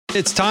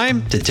It's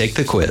time to take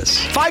the quiz.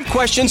 5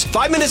 questions,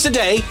 5 minutes a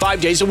day,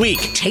 5 days a week.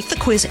 Take the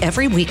quiz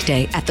every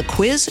weekday at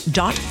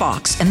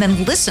thequiz.fox and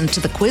then listen to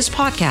the quiz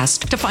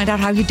podcast to find out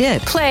how you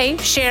did. Play,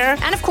 share,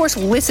 and of course,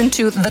 listen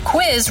to the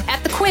quiz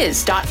at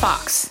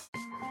thequiz.fox.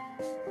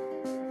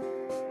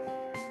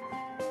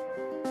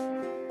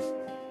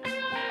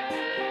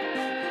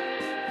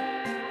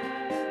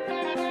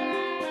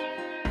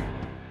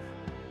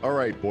 All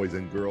right, boys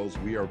and girls,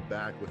 we are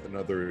back with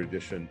another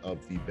edition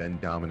of the Ben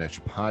Domenech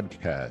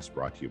podcast,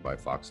 brought to you by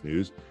Fox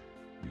News.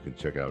 You can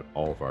check out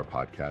all of our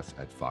podcasts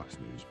at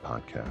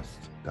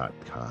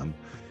foxnewspodcast.com.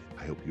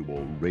 I hope you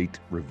will rate,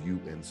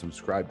 review, and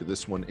subscribe to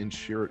this one and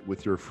share it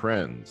with your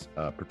friends,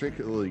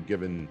 particularly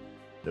given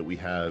that we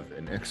have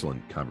an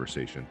excellent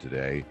conversation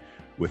today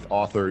with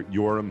author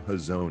Yoram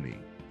Hazony.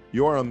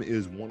 Yoram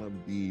is one of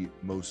the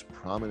most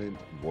prominent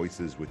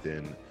voices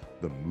within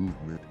the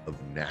movement of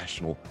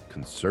national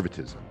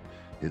conservatism.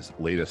 His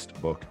latest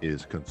book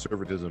is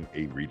Conservatism,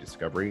 A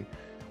Rediscovery.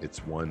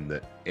 It's one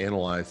that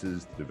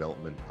analyzes the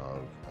development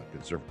of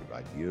conservative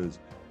ideas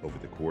over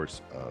the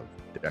course of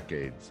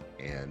decades,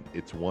 and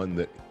it's one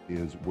that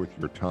is worth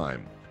your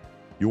time.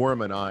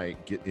 Yoram and I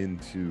get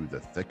into the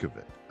thick of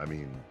it. I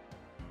mean,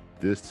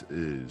 this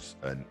is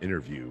an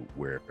interview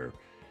where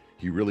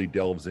he really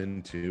delves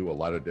into a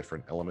lot of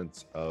different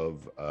elements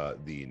of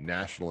the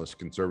nationalist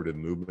conservative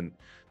movement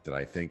that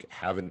I think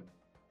haven't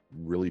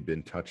really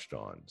been touched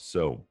on.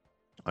 So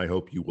I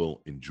hope you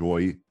will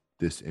enjoy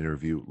this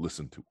interview,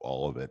 listen to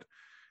all of it,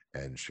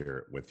 and share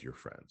it with your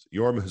friends.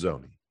 Yoram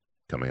Hazony,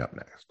 coming up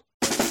next.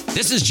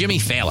 This is Jimmy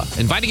Fallon,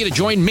 inviting you to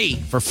join me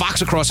for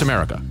Fox Across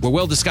America, where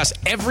we'll discuss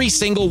every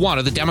single one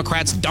of the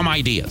Democrats' dumb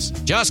ideas.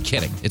 Just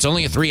kidding. It's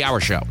only a 3-hour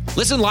show.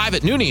 Listen live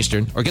at noon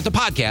Eastern or get the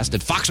podcast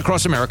at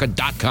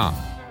foxacrossamerica.com.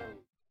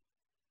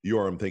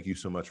 Yoram, thank you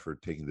so much for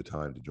taking the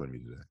time to join me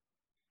today.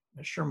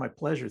 Sure, my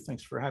pleasure.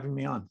 Thanks for having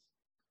me on.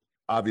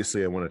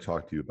 Obviously, I want to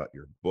talk to you about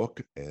your book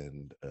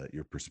and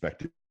your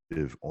perspective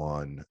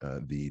on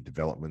the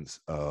developments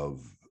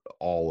of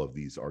all of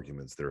these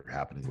arguments that are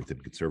happening within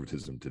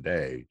conservatism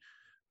today.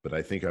 But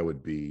I think I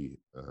would be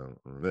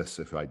remiss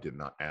if I did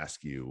not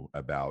ask you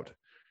about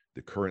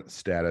the current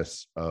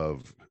status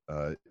of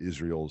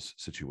Israel's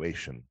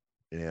situation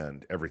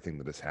and everything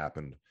that has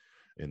happened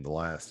in the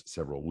last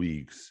several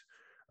weeks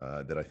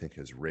that I think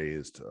has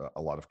raised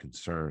a lot of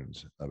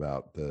concerns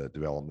about the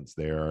developments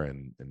there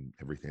and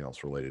everything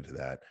else related to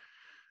that.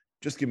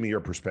 Just give me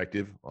your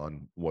perspective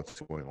on what's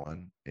going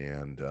on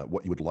and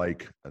what you would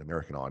like an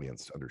American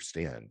audience to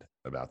understand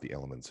about the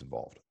elements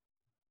involved.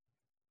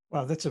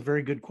 Wow, that's a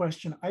very good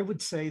question. I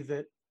would say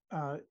that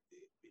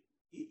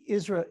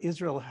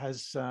Israel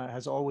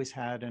has always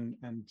had and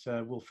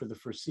will for the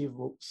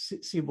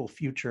foreseeable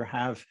future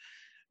have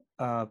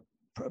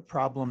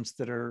problems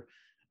that are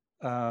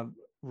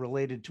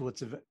related to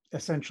what's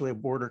essentially a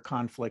border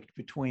conflict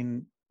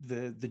between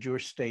the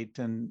Jewish state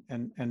and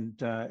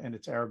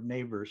its Arab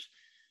neighbors,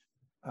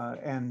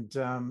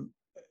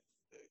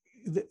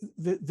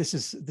 this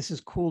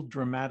has cooled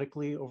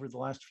dramatically over the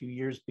last few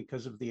years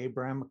because of the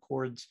Abraham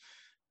Accords.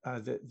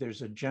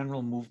 There's a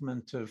general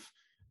movement of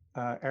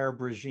Arab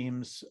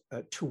regimes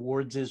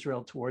towards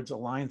Israel, towards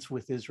alliance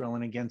with Israel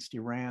and against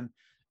Iran,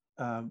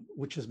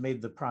 which has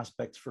made the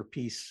prospects for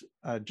peace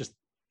just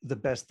the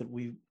best that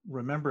we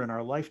remember in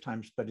our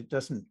lifetimes. But it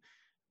doesn't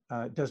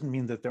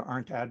mean that there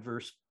aren't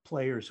adverse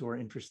players who are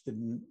interested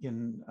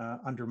in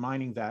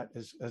undermining that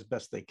as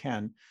best they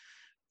can.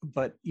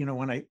 But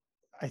when I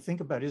think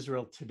about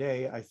Israel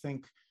today, I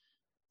think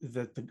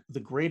that the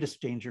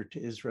greatest danger to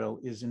Israel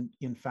is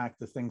in fact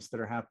the things that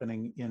are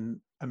happening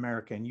in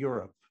America and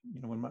Europe.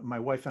 When my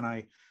wife and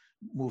I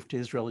moved to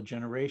Israel a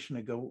generation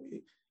ago,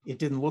 it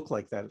didn't look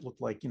like that. It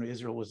looked like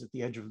Israel was at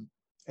the edge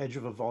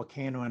of a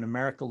volcano, and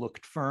America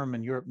looked firm,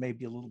 and Europe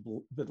maybe a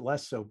little bit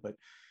less so. But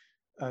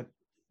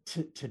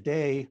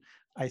today,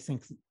 I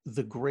think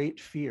the great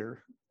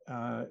fear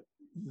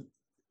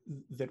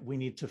that we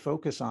need to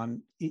focus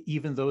on,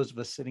 even those of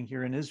us sitting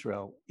here in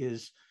Israel,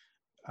 is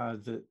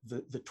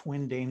the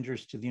twin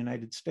dangers to the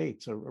United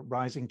States: a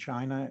rising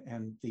China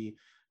and the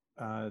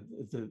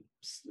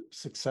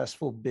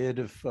successful bid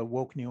of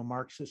woke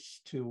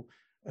neo-Marxists to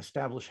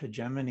establish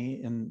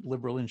hegemony in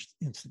liberal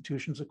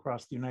institutions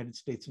across the United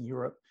States and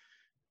Europe.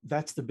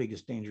 That's the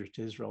biggest danger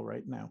to Israel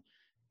right now.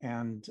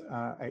 And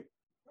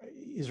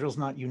Israel's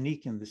not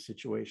unique in this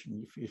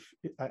situation.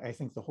 I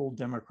think the whole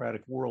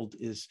democratic world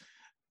is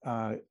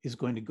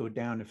going to go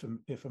down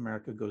if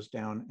America goes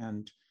down.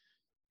 And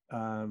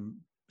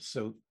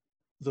so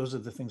those are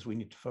the things we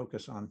need to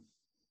focus on.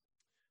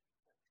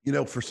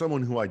 For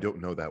someone who I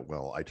don't know that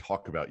well, I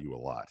talk about you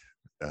a lot.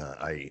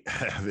 I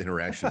have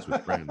interactions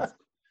with friends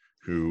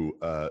who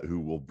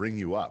will bring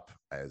you up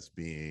as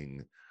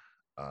being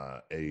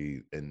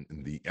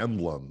the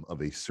emblem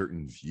of a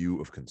certain view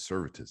of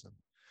conservatism,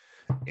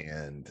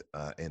 and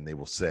they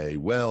will say,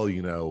 well,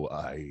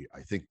 I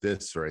think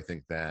this or I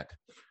think that,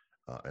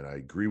 and I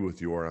agree with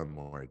Yoram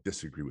or I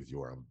disagree with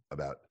Yoram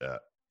about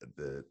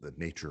the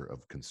nature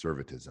of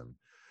conservatism.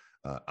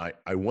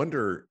 I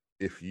wonder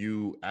if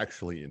you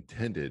actually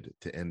intended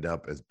to end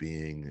up as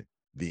being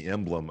the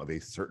emblem of a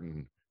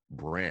certain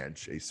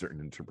branch, a certain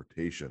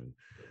interpretation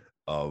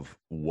of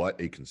what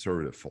a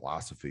conservative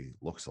philosophy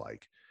looks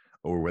like,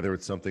 or whether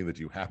it's something that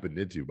you happened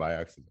into by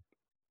accident.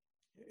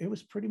 It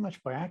was pretty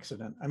much by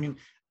accident. I mean,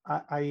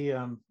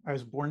 I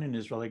was born in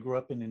Israel. I grew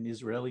up in an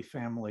Israeli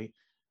family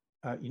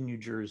in New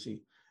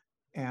Jersey,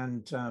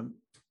 and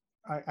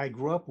I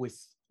grew up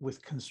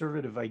with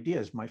conservative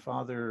ideas. My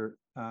father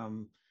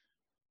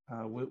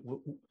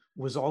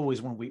was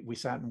always, when we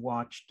sat and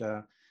watched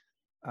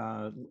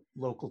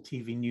local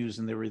TV news,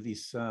 and there were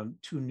these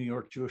two New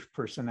York Jewish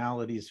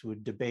personalities who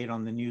would debate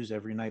on the news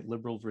every night,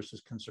 liberal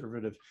versus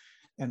conservative.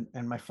 And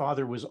my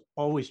father was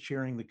always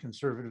cheering the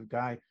conservative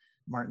guy,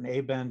 Martin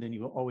Abend, and he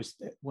would always,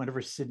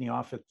 whenever Sidney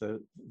Offutt,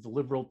 the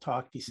liberal,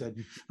 talked, he said,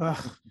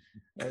 oh,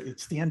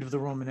 it's the end of the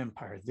Roman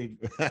Empire. They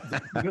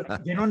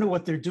don't know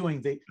what they're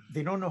doing. They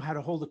don't know how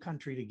to hold a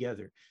country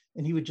together.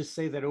 And he would just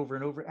say that over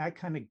and over. I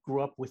kind of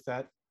grew up with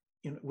that,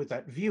 with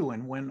that view.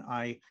 And when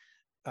I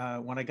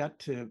got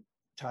to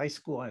high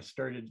school, I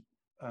started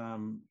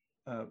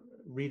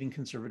reading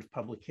conservative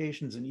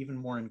publications, and even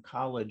more in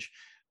college,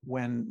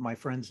 when my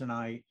friends and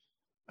I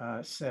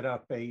set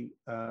up a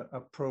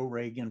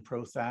pro-Reagan,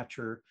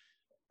 pro-Thatcher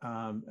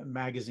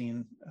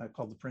magazine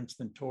called the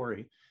Princeton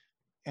Tory.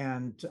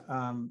 And,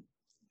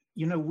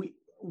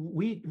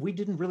 we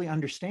didn't really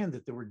understand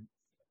that there were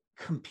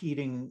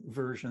competing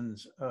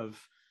versions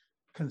of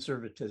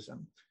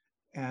conservatism.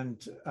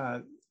 And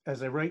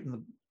as I write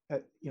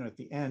at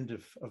the end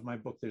of my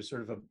book, there's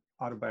sort of an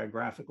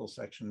autobiographical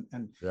section.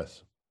 And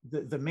yes,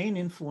 the main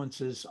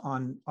influences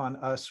on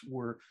us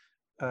were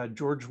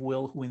George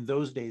Will, who in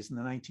those days, in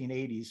the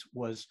 1980s,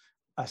 was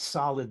a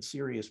solid,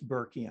 serious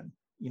Burkean,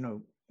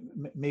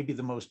 maybe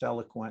the most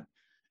eloquent,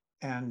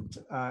 and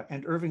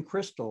Irving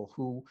Kristol,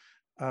 who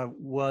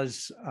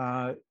was,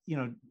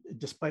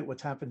 despite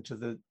what's happened to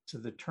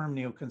the term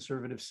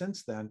neoconservative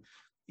since then,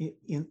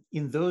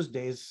 in those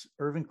days,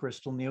 Irving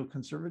Kristol,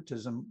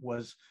 neoconservatism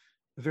was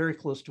very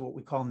close to what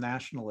we call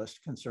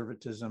nationalist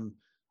conservatism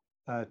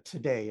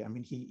today. I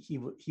mean,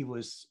 he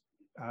was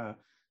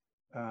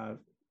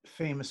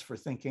famous for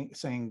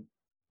saying,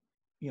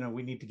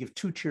 we need to give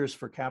 2 cheers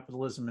for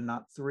capitalism and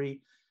not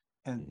 3.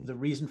 And the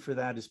reason for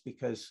that is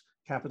because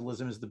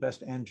capitalism is the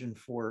best engine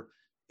for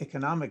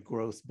economic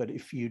growth. But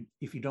if you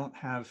don't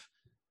have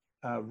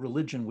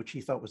religion, which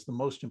he thought was the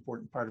most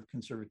important part of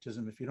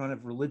conservatism, if you don't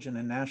have religion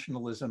and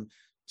nationalism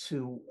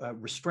to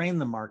restrain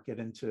the market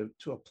and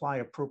to apply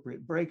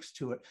appropriate brakes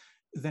to it,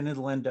 then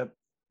it'll end up,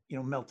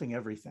 melting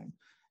everything.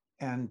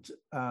 And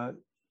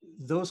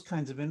those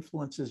kinds of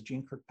influences,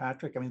 Jeane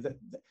Kirkpatrick, I mean,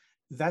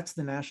 that's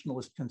the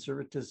nationalist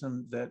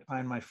conservatism that I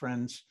and my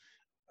friends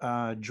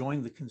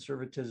joined the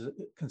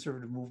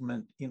conservative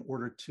movement in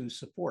order to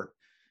support.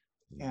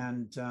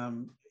 And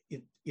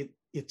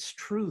it's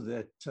true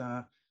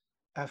that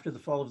after the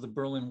fall of the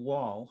Berlin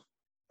Wall,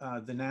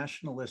 the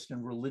nationalist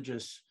and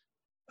religious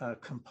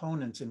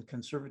components in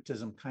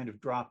conservatism kind of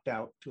dropped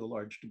out to a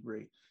large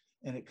degree,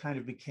 and it kind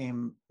of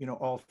became,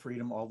 all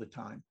freedom all the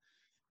time.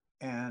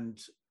 And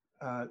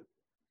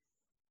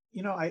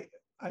I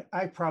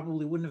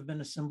probably wouldn't have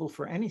been a symbol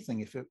for anything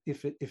if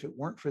it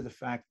weren't for the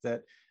fact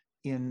that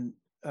in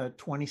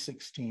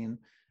 2016,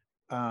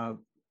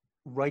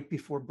 right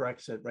before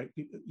Brexit,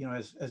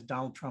 as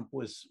Donald Trump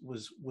was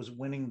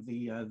winning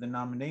the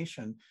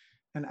nomination,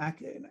 an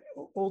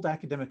old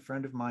academic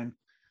friend of mine,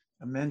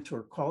 a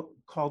mentor,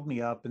 called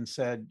me up and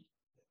said,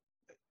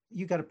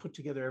 "You got to put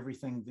together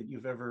everything that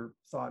you've ever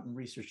thought and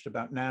researched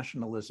about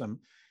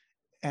nationalism,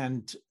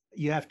 and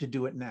you have to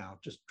do it now.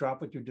 Just drop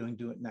what you're doing,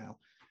 do it now."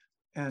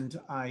 And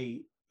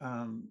I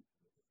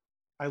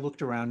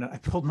looked around, and I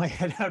pulled my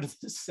head out of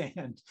the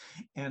sand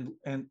and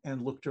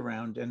looked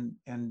around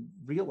and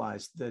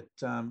realized that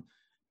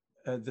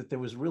that there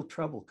was real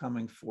trouble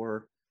coming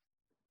for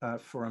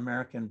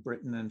America and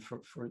Britain and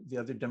for the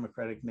other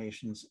democratic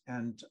nations.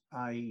 And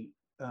I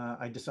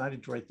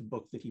decided to write the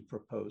book that he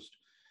proposed.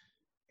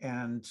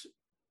 And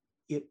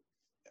it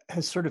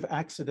has sort of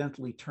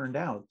accidentally turned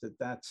out that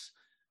that's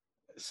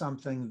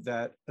something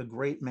that a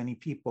great many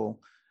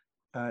people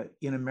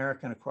in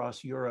America and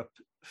across Europe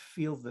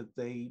feel that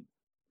they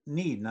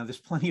need. Now, there's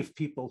plenty of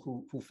people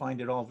who find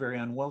it all very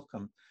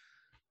unwelcome,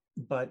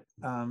 but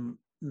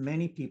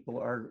many people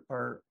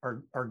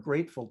are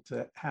grateful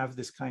to have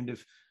this kind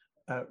of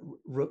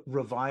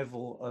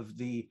revival of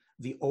the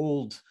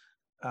old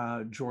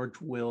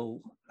George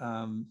Will,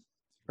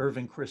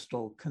 Irving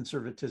Kristol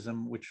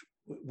conservatism,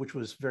 which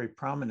was very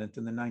prominent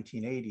in the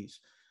 1980s.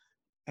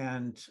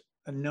 And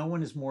no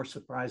one is more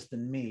surprised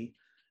than me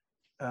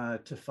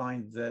to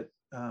find that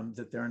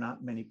that there are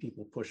not many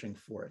people pushing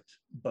for it.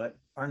 But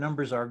our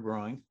numbers are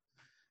growing,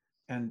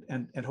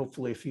 and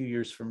hopefully a few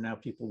years from now,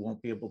 people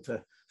won't be able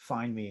to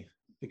find me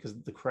because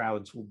the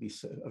crowds will be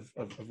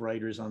of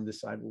writers on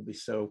this side will be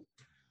so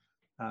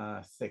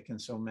thick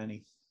and so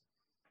many.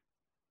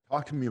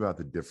 Talk to me about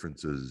the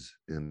differences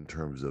in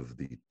terms of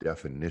the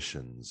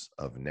definitions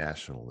of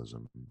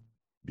nationalism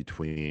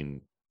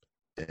between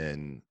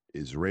an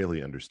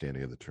Israeli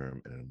understanding of the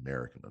term and an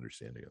American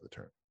understanding of the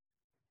term?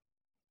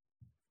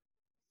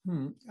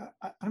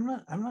 I'm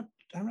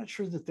not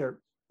sure that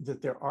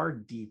there are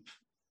deep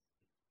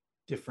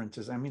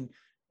differences. I mean,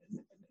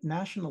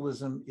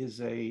 nationalism is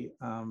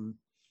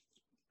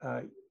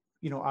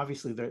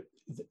obviously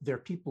there are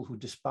people who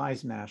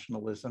despise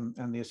nationalism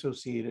and they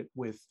associate it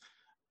with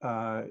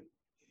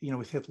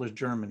Hitler's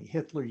Germany.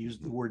 Hitler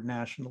used the word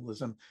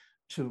nationalism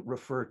to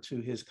refer to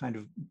his kind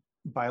of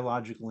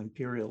biological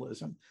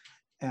imperialism,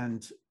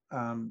 and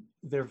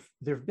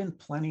there've been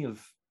plenty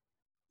of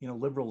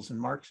liberals and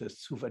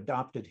Marxists who've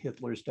adopted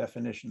Hitler's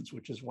definitions,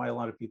 which is why a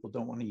lot of people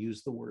don't want to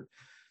use the word.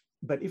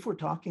 But if we're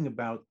talking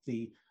about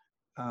the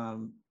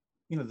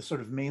the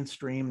sort of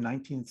mainstream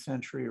 19th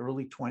century,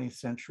 early 20th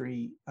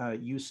century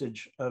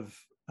usage of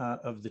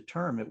the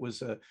term, it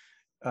was a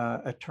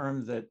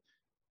term that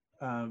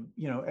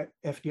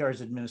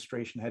FDR's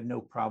administration had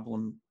no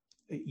problem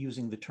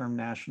using the term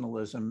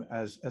nationalism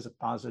as a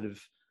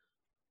positive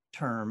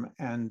term,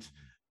 and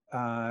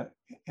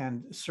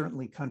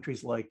certainly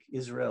countries like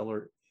Israel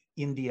or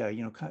India,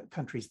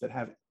 countries that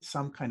have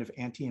some kind of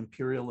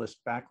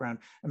anti-imperialist background.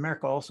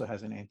 America also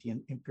has an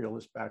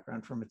anti-imperialist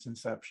background from its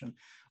inception.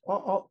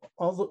 All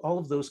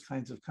of those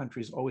kinds of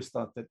countries always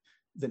thought that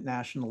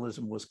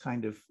nationalism was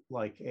kind of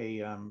like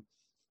it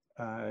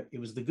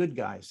was the good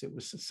guys. It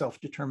was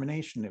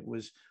self-determination. It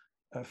was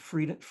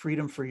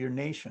freedom for your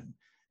nation.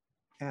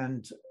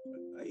 And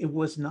it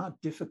was not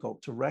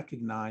difficult to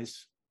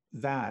recognize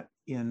that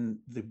in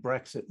the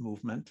Brexit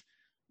movement,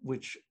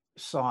 which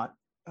sought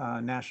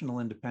national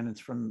independence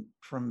from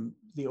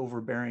the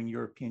overbearing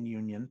European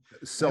Union.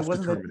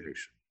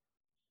 Self-determination.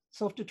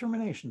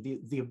 Self-determination,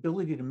 the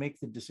ability to make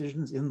the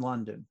decisions in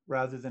London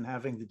rather than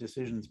having the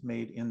decisions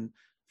made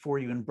for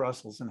you in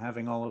Brussels and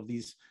having all of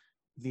these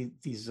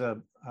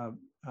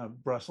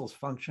Brussels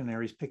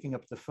functionaries picking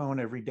up the phone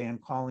every day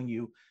and calling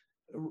you,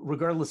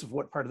 regardless of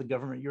what part of the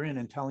government you're in,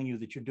 and telling you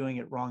that you're doing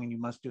it wrong and you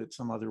must do it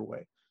some other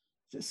way.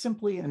 It's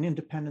simply an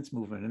independence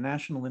movement, a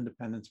national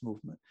independence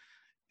movement.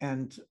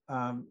 And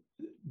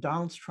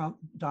Donald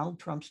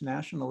Trump's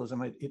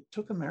nationalism, it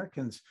took the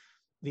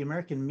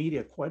American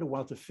media quite a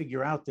while to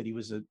figure out that he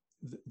was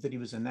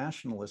a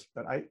nationalist.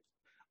 But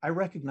I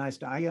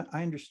recognized, I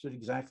understood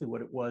exactly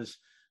what it was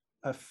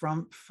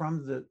from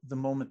the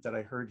moment that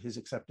I heard his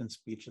acceptance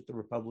speech at the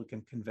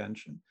Republican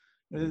convention.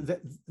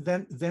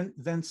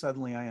 Then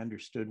suddenly I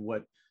understood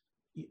what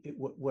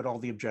all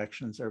the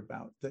objections are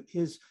about. That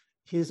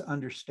his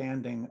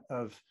understanding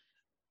of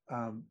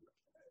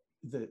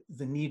the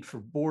need for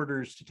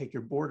borders, to take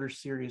your borders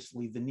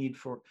seriously, the need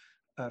for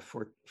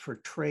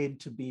trade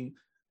to be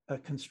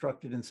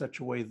constructed in such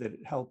a way that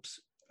it helps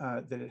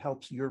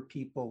your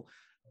people,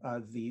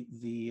 the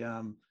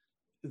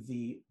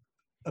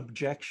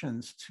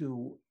objections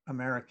to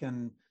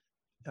American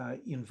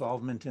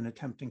involvement in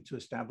attempting to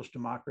establish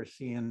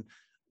democracy and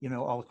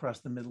all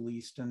across the Middle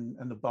East and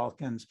the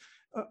Balkans.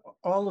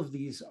 All of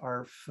these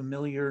are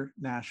familiar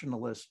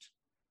nationalist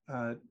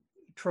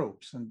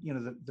tropes, and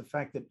the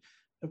fact that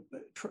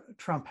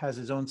Trump has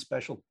his own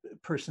special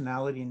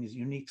personality and his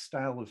unique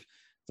style of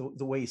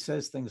the way he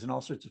says things, and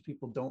all sorts of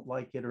people don't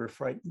like it or are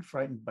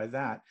frightened by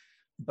that.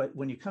 But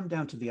when you come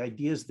down to the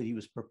ideas that he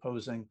was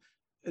proposing,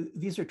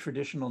 these are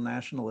traditional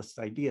nationalist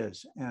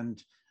ideas,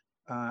 and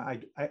I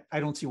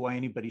don't see why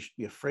anybody should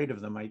be afraid of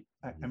them. I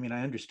mean,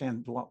 I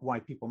understand why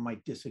people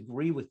might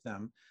disagree with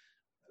them,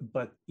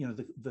 but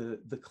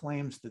the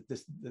claims that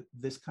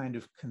this kind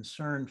of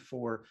concern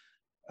for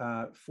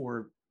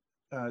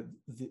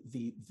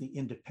the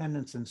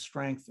independence and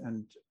strength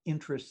and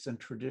interests and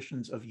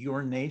traditions of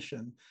your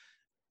nation,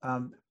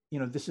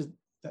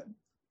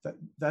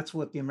 that's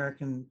what the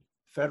American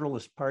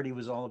Federalist Party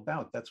was all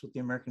about. That's what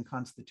the American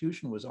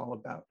Constitution was all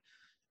about.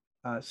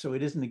 So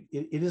it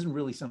isn't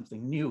really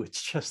something new.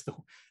 It's just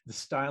the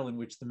style in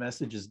which the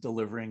message is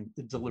delivered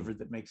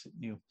that makes it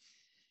new.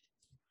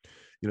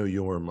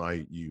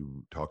 Yoram,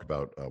 you talk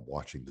about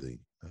watching the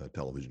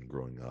television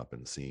growing up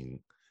and seeing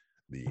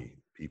the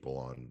people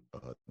on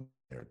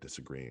there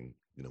disagreeing.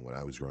 When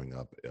I was growing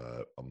up,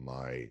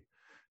 my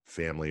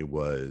family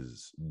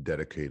was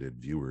dedicated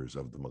viewers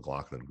of the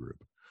McLaughlin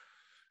Group,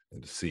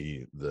 and to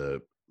see the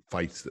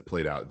fights that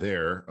played out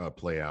there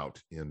play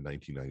out in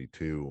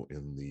 1992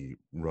 in the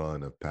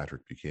run of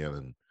Patrick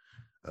Buchanan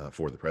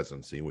for the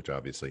presidency, which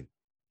obviously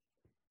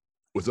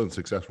was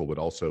unsuccessful, but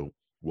also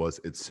was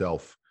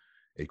itself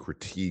a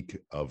critique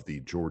of the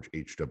George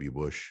H.W.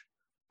 Bush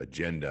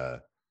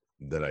agenda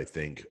that I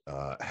think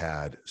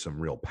had some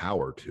real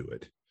power to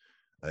it,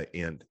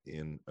 and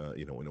in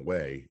a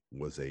way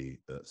was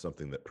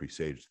something that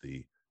presaged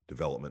the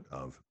development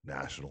of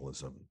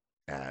nationalism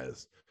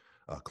as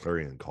a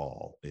clarion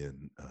call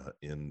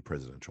in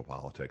presidential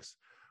politics,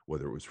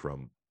 whether it was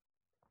from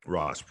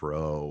Ross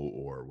Perot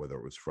or whether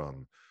it was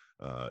from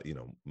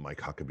Mike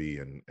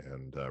Huckabee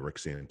and Rick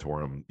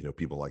Santorum,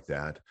 people like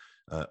that,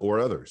 or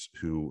others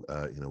who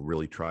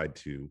really tried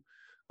to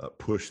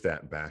push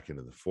that back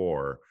into the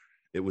fore.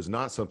 It was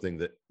not something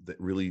that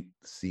really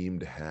seemed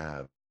to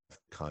have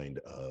kind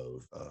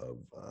of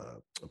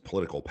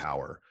political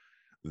power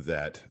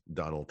that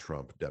Donald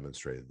Trump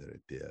demonstrated that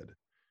it did.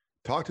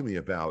 Talk to me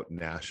about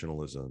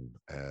nationalism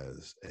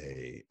as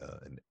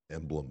an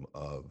emblem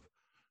of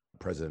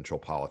presidential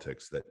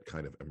politics that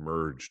kind of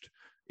emerged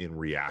in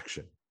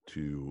reaction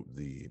to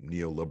the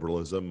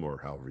neoliberalism, or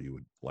however you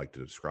would like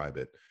to describe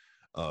it,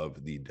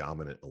 of the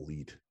dominant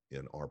elite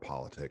in our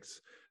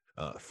politics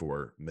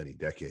for many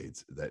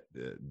decades that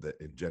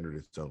engendered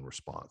its own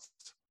response.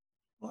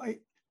 Well,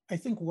 I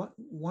think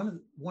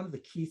one of the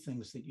key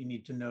things that you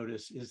need to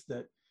notice is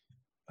that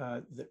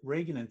that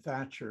Reagan and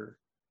Thatcher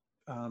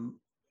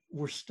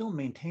were still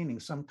maintaining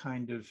some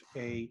kind of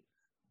a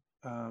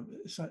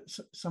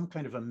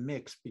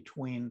mix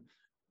between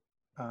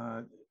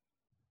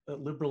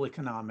liberal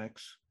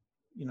economics,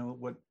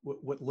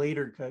 what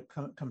later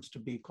comes to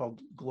be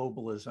called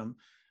globalism.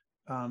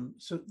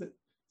 So that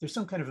there's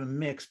some kind of a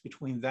mix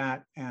between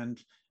that and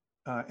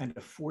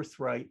a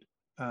forthright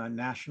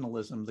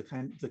nationalism, the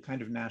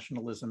kind of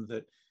nationalism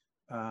that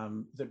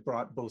that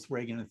brought both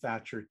Reagan and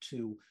Thatcher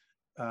to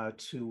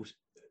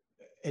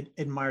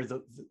admire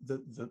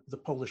the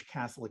Polish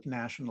Catholic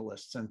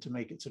nationalists and to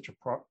make it such a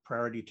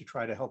priority to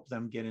try to help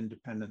them get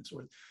independence,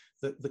 or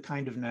the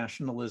kind of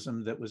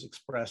nationalism that was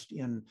expressed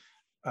in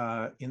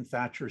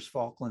Thatcher's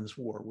Falklands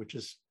War, which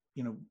is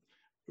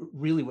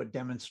really what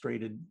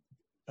demonstrated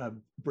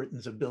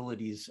Britain's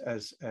abilities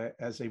as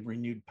a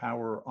renewed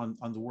power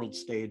on the world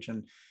stage,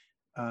 and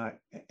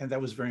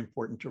that was very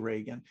important to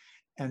Reagan.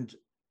 And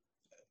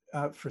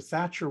for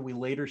Thatcher, we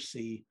later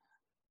see,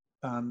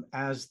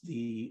 as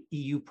the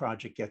EU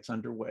project gets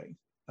underway,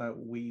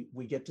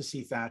 we get to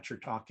see Thatcher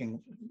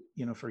talking,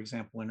 for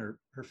example, in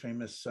her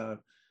famous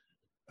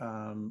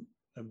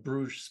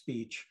Bruges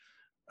speech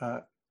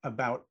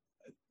about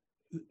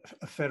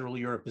a federal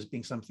Europe as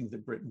being something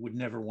that Britain would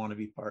never want to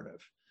be part of.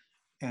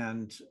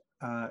 And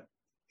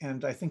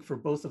I think for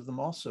both of them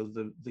also,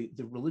 the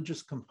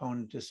religious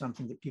component is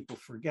something that people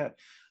forget.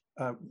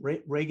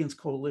 Reagan's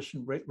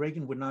coalition,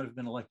 Reagan would not have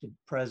been elected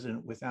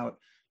president without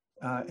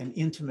an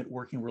intimate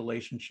working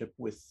relationship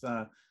with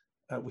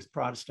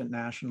Protestant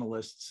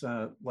nationalists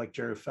like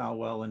Jerry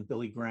Falwell and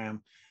Billy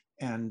Graham,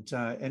 and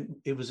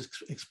it was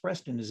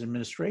expressed in his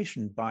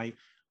administration by,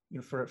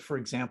 for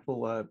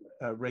example,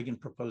 Reagan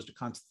proposed a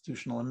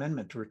constitutional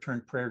amendment to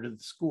return prayer to the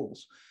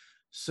schools.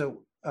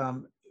 So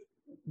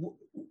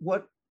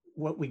what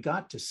we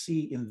got to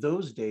see in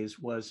those days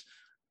was,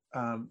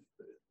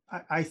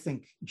 I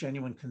think,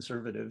 genuine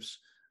conservatives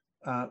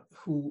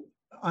who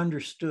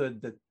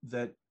understood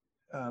that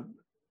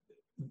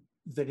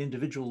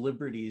individual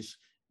liberties,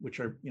 which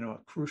are a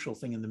crucial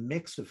thing in the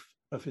mix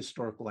of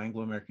historical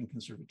Anglo-American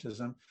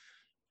conservatism,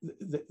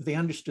 they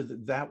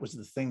understood that was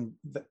the thing,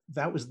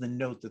 that was the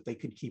note that they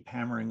could keep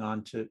hammering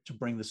on to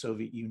bring the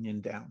Soviet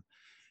Union down,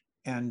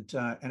 and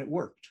it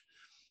worked.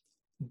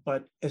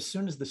 But as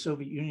soon as the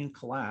Soviet Union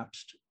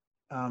collapsed,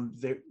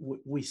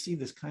 we see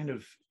this kind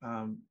of,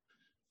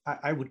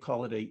 I would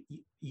call it a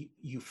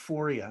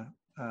euphoria,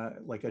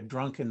 like a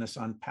drunkenness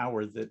on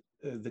power that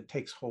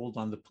takes hold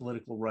on the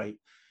political right,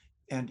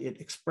 and it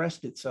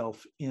expressed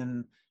itself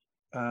in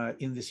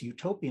this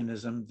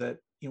utopianism that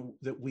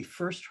that we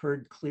first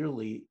heard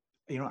clearly,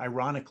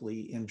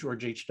 ironically, in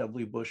George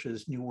H.W.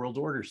 Bush's New World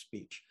Order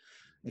speech.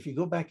 If you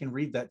go back and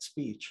read that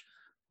speech,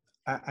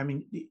 I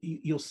mean,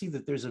 you'll see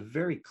that there's a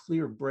very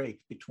clear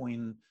break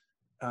between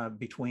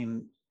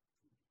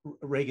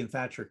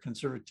Reagan-Thatcher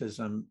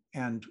conservatism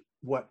and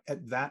what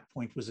at that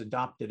point was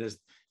adopted as,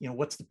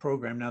 what's the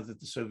program now that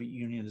the Soviet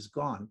Union is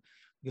gone?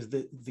 Because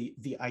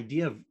the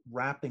idea of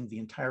wrapping the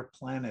entire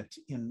planet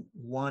in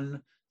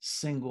one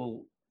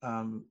single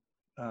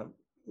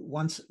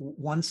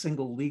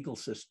legal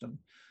system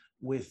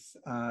with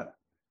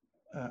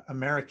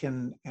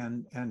American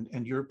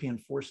and European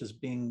forces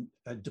being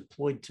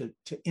deployed to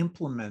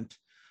implement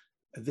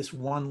this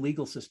one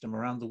legal system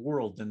around the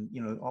world,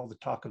 and all the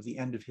talk of the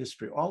end of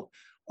history, all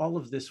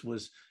of this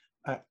was,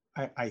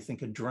 I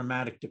think, a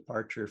dramatic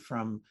departure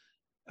from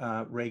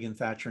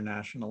Reagan-Thatcher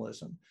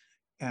nationalism,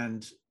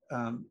 and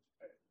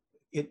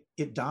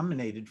it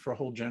dominated for a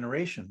whole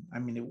generation. I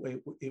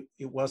mean,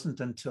 it wasn't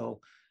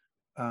until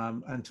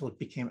it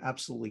became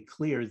absolutely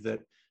clear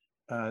that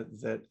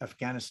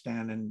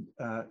Afghanistan and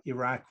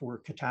Iraq were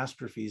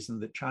catastrophes,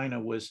 and that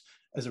China was,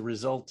 as a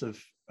result of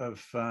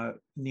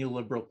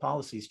neoliberal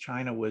policies,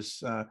 China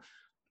was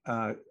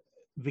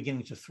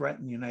beginning to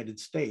threaten the United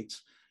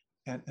States,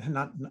 and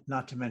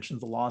not to mention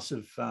the loss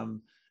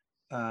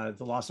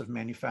of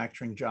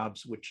manufacturing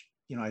jobs, which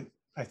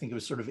I think it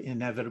was sort of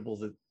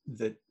inevitable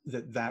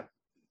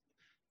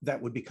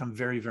that would become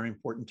very, very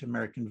important to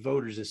American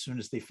voters as soon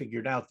as they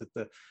figured out that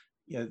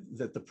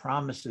the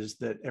promises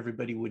that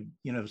everybody would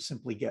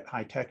simply get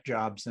high-tech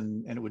jobs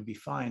and it would be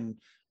fine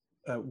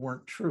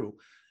weren't true.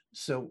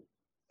 So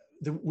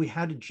we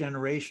had a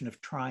generation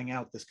of trying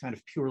out this kind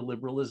of pure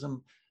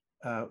liberalism,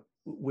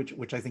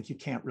 which I think you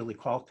can't really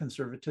call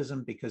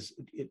conservatism, because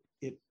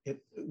it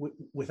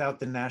without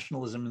the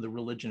nationalism and the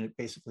religion, it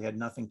basically had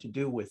nothing to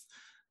do with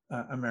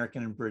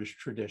American and British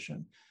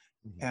tradition.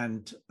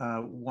 And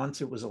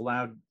once it was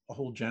allowed a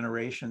whole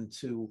generation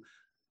to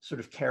sort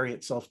of carry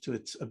itself to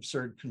its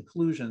absurd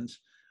conclusions,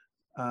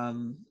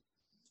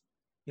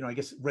 I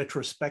guess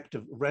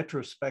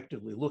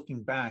retrospectively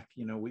looking back,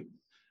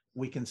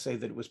 we can say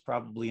that it was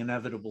probably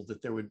inevitable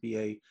that there would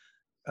be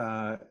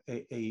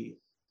a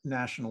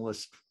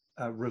nationalist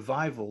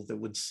revival that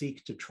would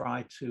seek to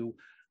try to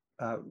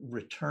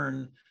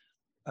return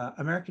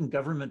American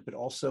government, but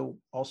also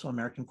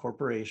American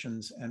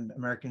corporations and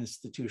American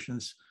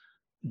institutions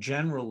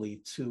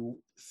generally to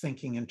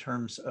thinking in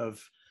terms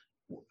of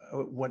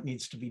what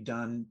needs to be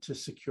done to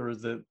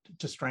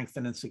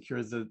strengthen and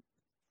secure the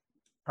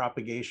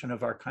propagation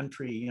of our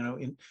country,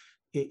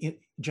 in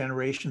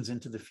generations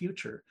into the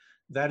future.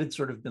 That had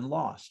sort of been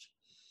lost.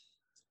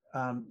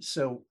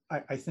 So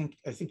I think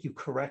you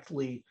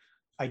correctly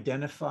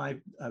identify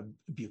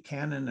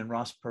Buchanan and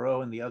Ross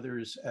Perot and the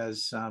others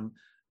as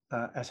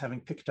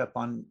having picked up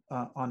on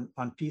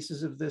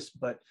pieces of this,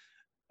 but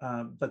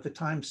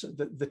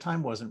the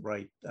time wasn't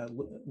right.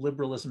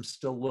 Liberalism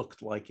still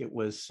looked like it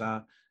was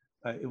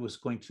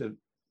going to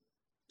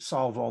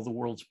solve all the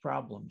world's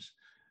problems,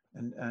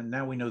 and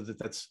now we know that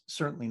that's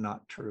certainly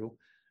not true.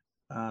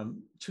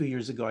 2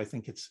 years ago, I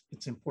think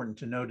it's important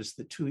to notice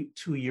that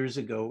two years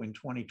ago in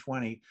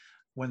 2020,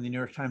 when the New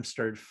York Times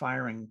started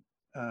firing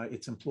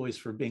its employees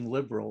for being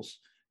liberals,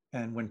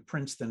 and when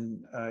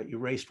Princeton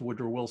erased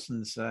Woodrow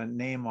Wilson's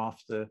name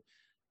off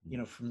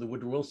from the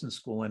Woodrow Wilson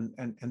School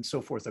and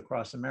so forth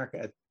across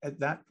America, at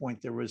that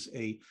point there was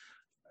a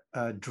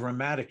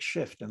dramatic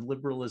shift, and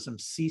liberalism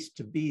ceased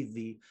to be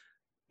the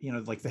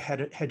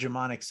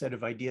hegemonic set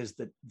of ideas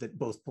that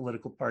both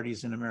political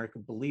parties in America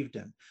believed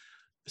in.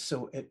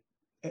 So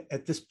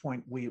at this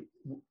point,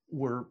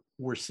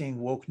 we're seeing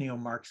woke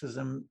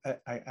neo-Marxism,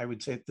 I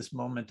would say at this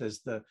moment,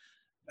 as the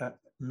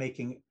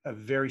making a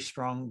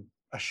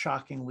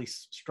shockingly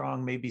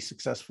strong, maybe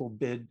successful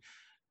bid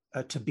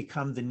to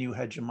become the new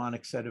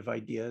hegemonic set of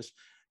ideas.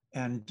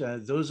 And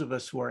those of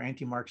us who are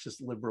anti-Marxist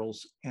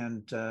liberals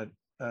and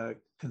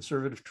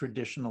conservative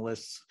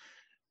traditionalists,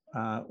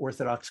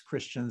 Orthodox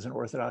Christians and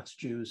Orthodox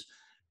Jews,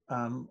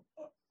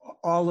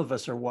 all of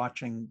us are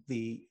watching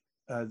the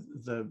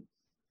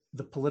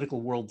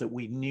political world that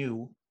we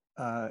knew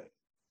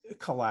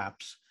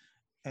collapse.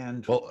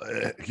 And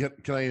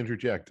can I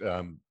interject?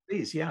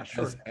 Please, yeah,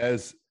 sure.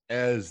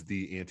 As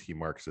the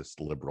anti-Marxist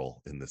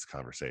liberal in this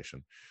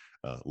conversation,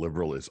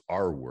 liberal is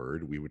our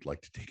word. We would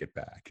like to take it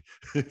back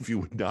if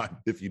you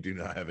do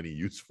not have any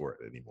use for it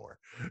anymore.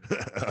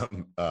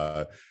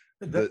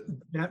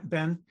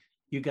 Ben,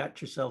 you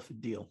got yourself a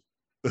deal.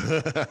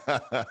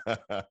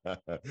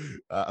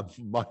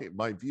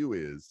 My view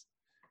is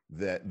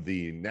that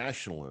the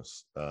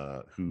nationalists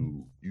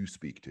who you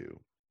speak to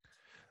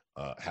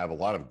have a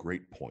lot of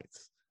great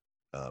points.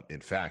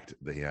 In fact,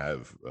 they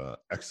have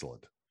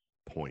excellent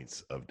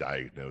points of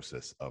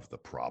diagnosis of the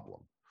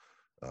problem.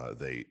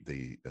 They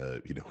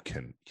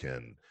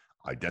can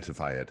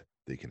identify it.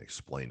 They can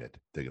explain it.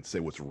 They can say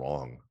what's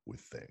wrong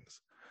with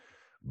things.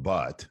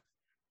 But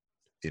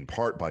in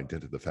part by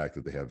dint of the fact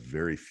that they have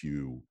very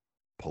few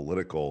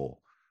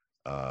political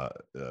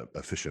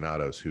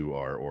aficionados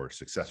or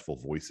successful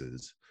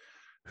voices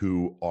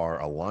who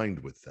are aligned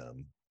with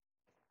them,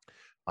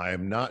 I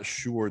am not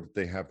sure that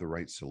they have the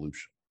right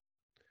solution.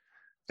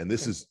 And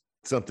this is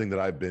something that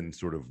I've been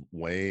sort of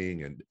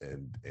weighing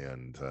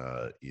and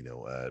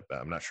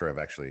I'm not sure I've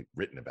actually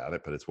written about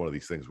it, but it's one of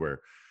these things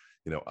where,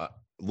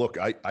 look,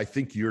 I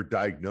think you're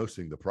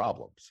diagnosing the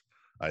problems.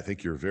 I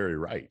think you're very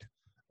right.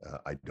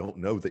 I don't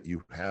know that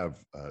you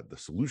have the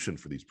solution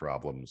for these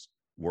problems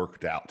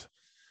worked out.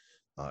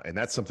 And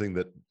that's something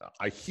that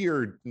I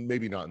hear,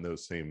 maybe not in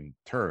those same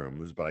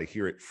terms, but I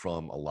hear it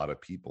from a lot of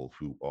people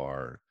who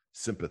are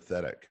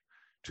sympathetic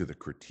to the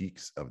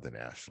critiques of the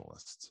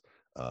nationalists.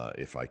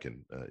 If I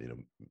can,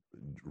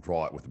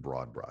 draw it with a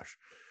broad brush.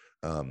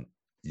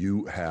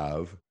 You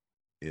have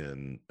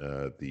in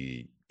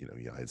the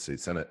United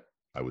States Senate,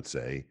 I would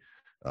say,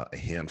 a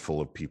handful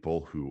of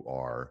people who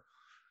are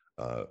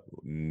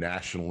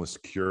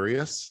nationalist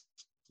curious.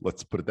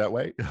 Let's put it that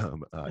way,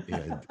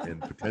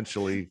 and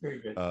potentially,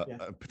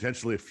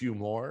 potentially a few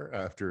more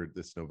after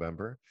this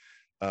November.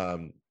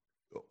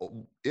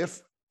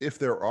 If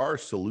there are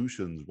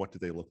solutions, what do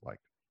they look like?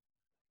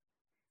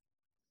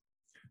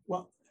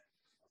 Well,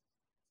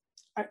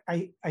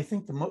 I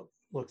think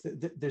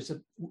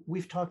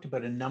we've talked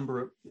about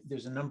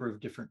there's a number of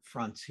different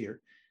fronts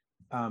here.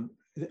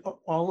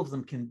 All of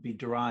them can be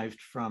derived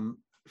from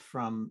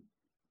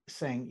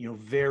saying,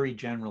 very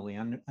generally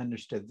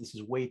understood, this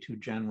is way too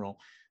general,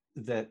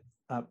 that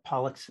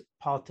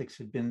politics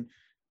had been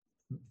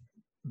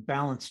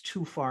balanced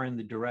too far in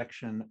the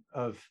direction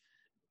of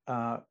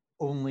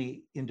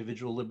only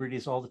individual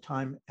liberties all the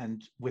time,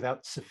 and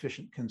without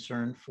sufficient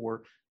concern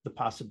for the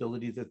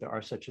possibility that there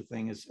are such a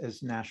thing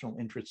as national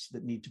interests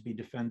that need to be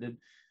defended,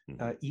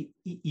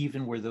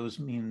 even where those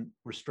mean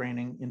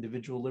restraining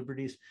individual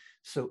liberties.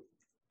 So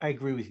I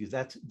agree with you.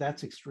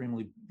 That's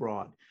extremely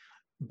broad,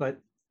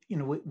 but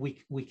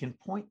we can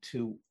point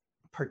to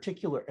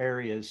particular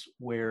areas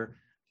where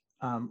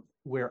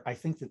where I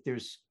think that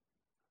there's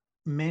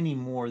many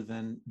more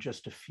than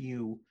just a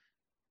few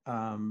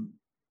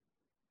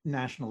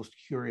nationalist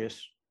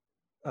curious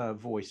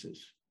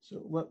voices.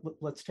 So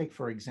let's take,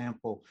 for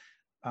example,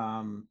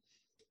 the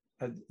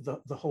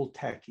whole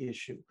tech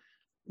issue,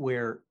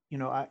 where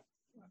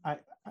I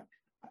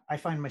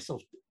find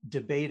myself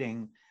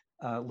debating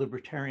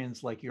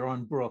libertarians like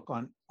Yoram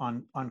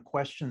on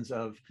questions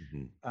of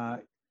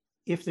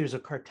if there's a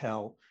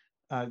cartel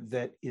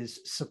that is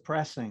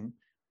suppressing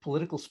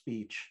political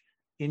speech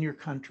in your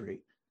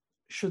country,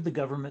 should the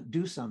government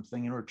do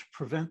something in order to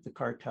prevent the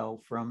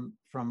cartel from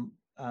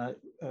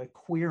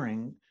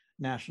queering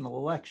national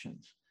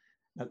elections?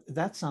 Now,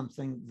 that's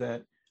something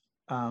that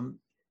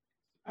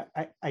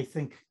I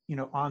think,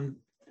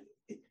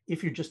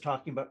 if you're just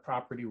talking about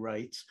property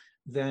rights,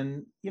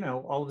 then,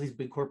 all of these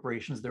big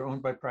corporations, they're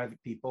owned by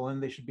private people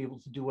and they should be able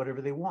to do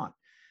whatever they want.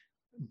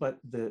 But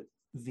the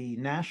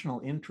national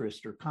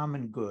interest or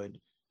common good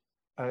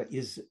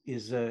is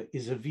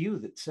a view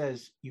that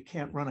says you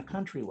can't run a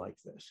country like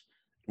this.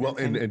 Well,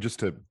 and just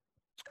to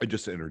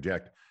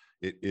interject,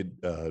 it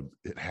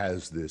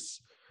has this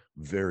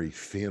very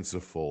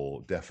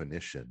fanciful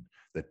definition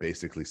that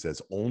basically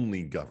says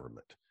only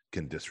government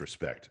can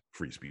disrespect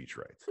free speech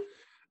rights,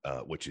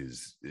 which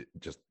is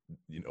just,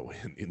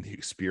 in the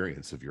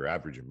experience of your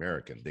average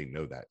American, they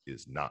know that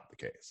is not the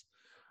case.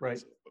 Right.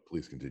 So, but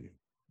please continue.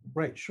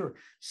 Right. Sure.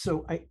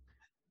 So I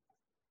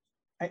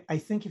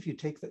think if you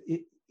take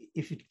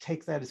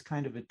that as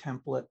kind of a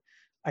template,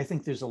 I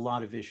think there's a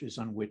lot of issues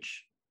on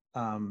which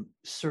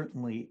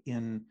certainly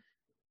in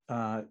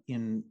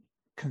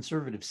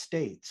conservative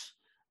states,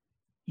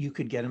 you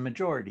could get a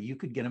majority. You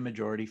could get a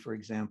majority, for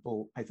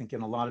example, I think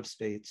in a lot of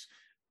states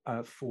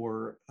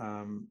for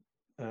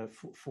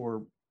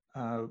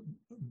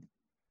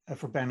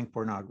banning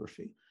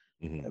pornography.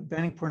 Mm-hmm.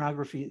 Banning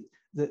pornography,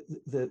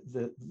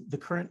 the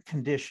current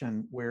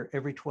condition where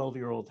every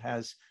 12-year-old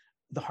has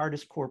the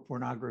hardest core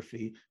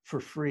pornography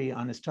for free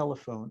on his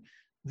telephone.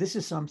 This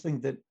is something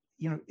that,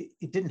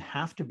 it didn't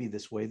have to be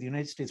this way. The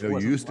United States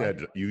wasn't you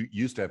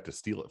used to have to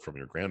steal it from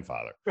your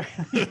grandfather.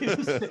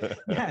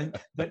 Yeah,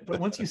 but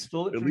once you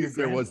stole it at from least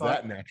your there was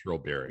grandfather, that natural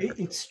barrier.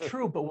 It's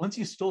true, but once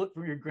you stole it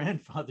from your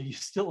grandfather, you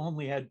still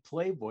only had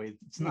Playboy.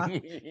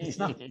 It's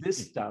not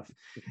this stuff.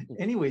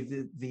 Anyway,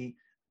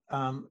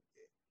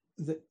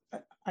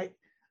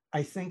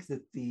 I think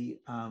that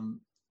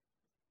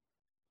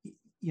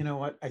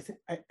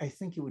I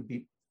think it would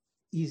be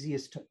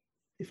easiest to,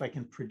 if I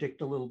can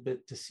predict a little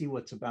bit, to see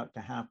what's about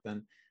to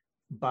happen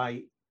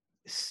by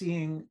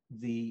seeing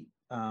the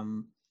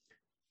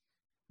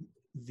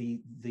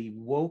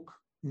woke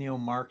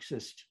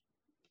neo-Marxist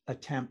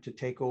attempt to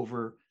take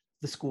over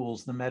the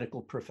schools, the medical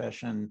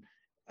profession,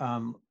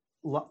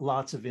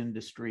 lots of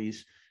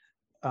industries,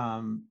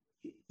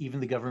 even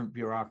the government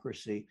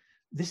bureaucracy.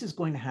 This is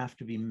going to have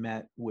to be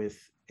met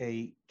with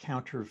a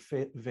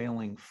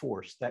countervailing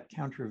force. That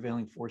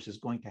countervailing force is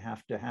going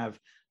to have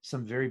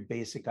some very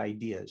basic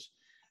ideas.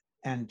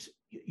 And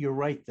you're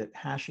right that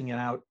hashing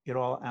it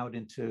all out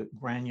into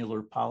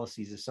granular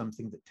policies is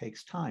something that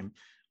takes time.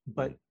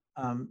 But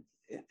and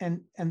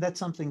that's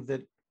something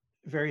that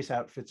various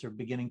outfits are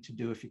beginning to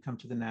do. If you come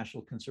to the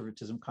National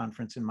Conservatism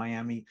Conference in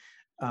Miami,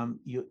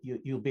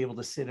 you'll be able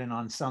to sit in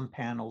on some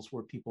panels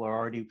where people are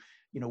already,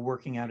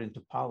 working out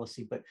into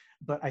policy.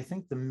 But I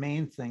think the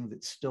main thing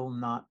that's still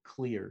not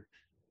clear,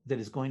 that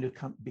is going to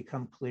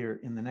become clear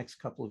in the next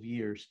couple of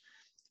years,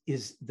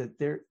 is that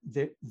there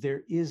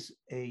is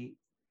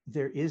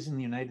in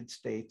the United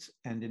States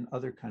and in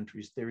other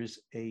countries, there is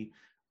a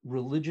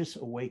religious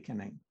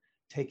awakening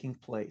taking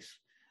place,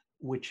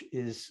 which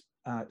is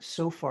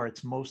so far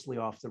it's mostly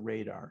off the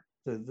radar.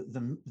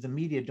 The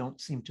media don't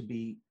seem to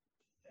be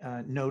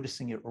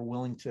noticing it or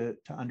willing to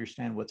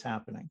understand what's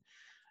happening.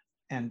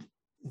 And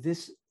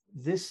this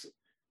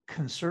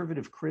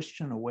conservative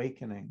Christian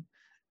awakening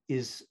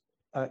is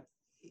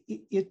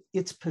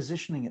it's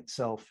positioning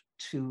itself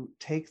to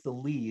take the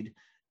lead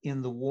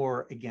in the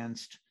war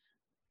against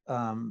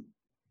woke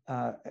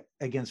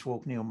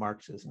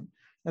neo-Marxism.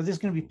 Now, there's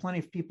going to be plenty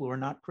of people who are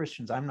not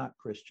Christians. I'm not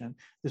Christian.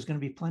 There's going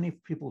to be plenty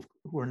of people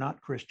who are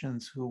not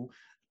Christians who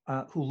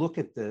look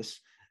at this,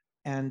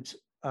 and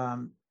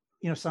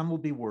some will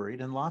be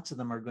worried, and lots of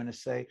them are going to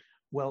say,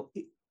 well,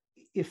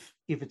 if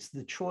it's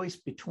the choice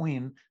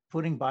between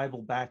putting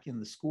Bible back in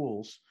the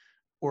schools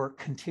or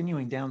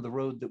continuing down the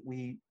road that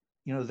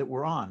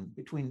we're on,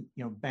 between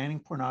banning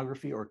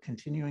pornography or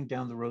continuing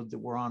down the road that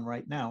we're on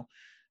right now,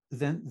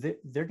 then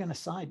they're going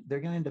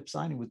to end up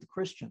siding with the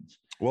Christians.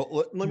 Well,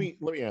 let me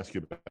ask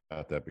you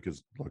about that,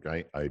 because look,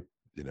 I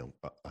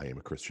am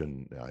a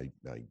Christian. I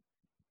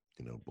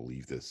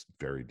believe this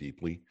very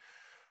deeply.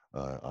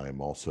 I am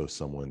also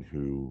someone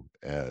who,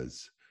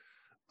 as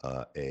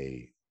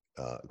a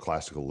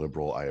classical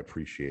liberal, I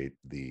appreciate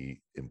the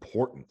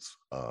importance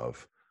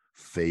of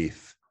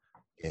faith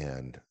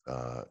and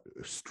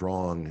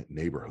strong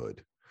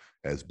neighborhood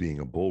as being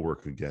a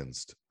bulwark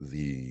against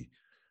the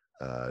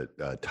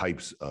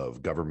types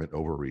of government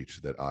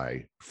overreach that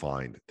I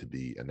find to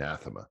be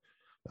anathema.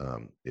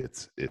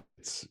 It's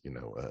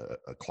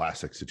a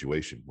classic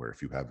situation where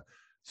if you have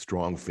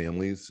strong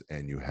families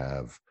and you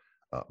have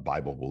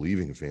Bible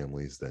believing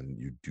families, then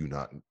you do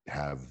not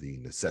have the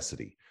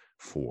necessity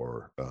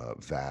for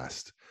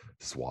vast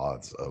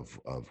swaths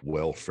of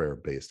welfare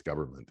based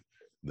government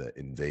that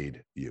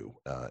invade you.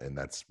 And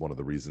that's one of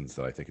the reasons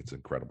that I think it's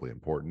incredibly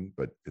important,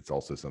 but it's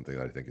also something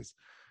that I think is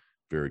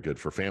very good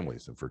for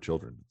families and for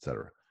children, et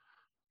cetera.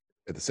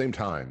 At the same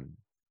time,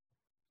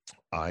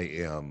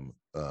 I'm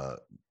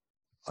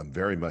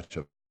very much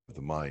of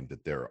the mind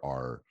that there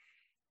are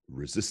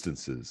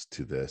resistances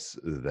to this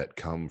that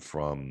come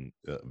from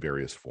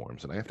various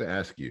forms. And I have to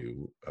ask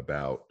you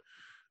about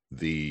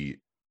the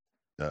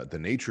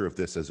nature of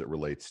this as it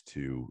relates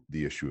to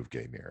the issue of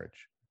gay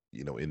marriage.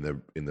 You know, in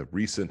the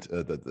recent,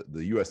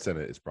 the U.S.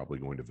 Senate is probably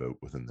going to vote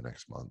within the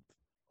next month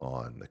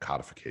on the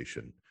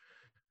codification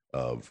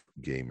of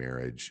gay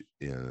marriage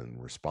in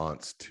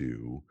response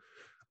to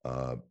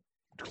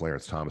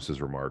Clarence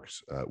Thomas's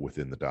remarks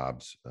within the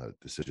Dobbs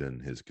decision,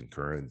 his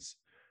concurrence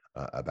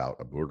about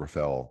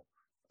Obergefell,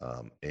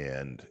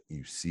 and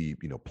you see,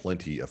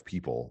 plenty of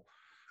people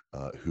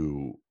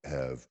who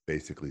have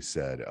basically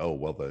said, "Oh,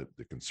 well, the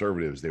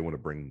conservatives, they want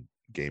to bring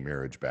gay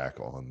marriage back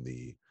on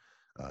the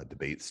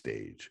debate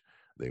stage.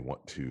 They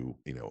want to,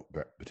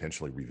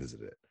 potentially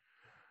revisit it."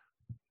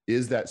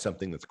 Is that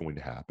something that's going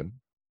to happen?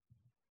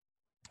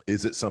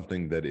 Is it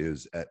something that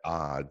is at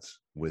odds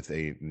with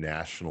a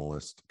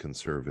nationalist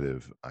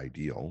conservative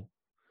ideal?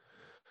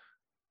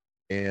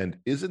 And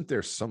isn't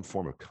there some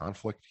form of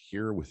conflict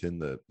here within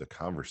the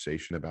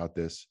conversation about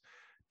this,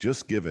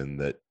 just given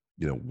that,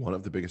 one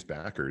of the biggest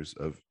backers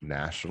of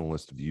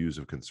nationalist views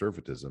of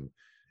conservatism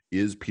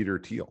is Peter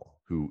Thiel,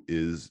 who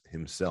is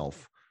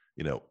himself,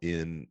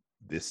 in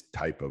this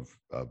type of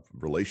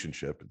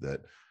relationship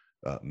that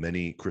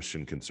many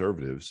Christian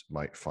conservatives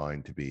might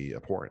find to be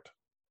abhorrent?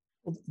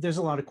 Well, there's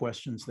a lot of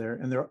questions there,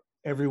 and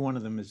every one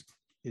of them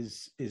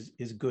is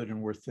good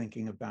and worth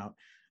thinking about.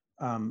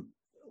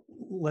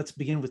 Let's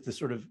begin with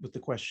the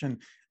question: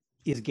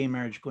 is gay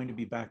marriage going to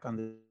be back on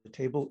the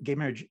table? Gay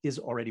marriage is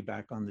already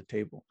back on the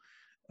table.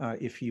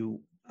 If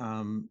you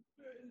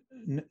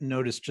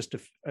noticed, just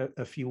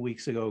a few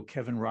weeks ago,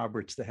 Kevin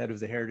Roberts, the head of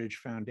the Heritage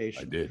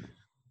Foundation,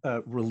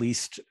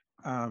 released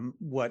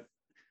what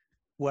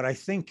I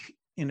think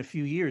in a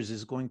few years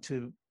is going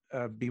to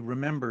be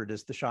remembered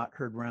as the shot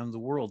heard around the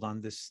world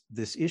on this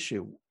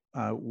issue,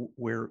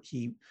 where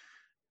he's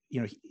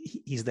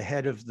the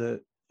head of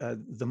the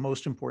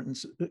most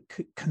important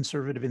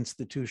conservative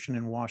institution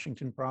in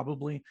Washington,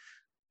 probably,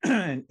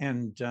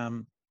 and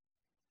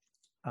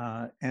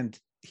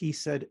he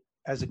said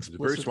as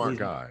explicitly. He's a very smart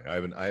guy. I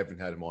haven't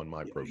had him on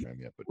my program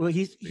yet, but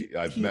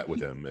I've met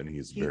with him, and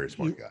he's a very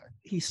smart guy.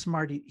 He's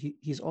smart.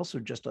 He's also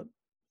just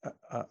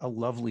a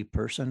lovely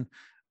person.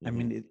 Mm-hmm. I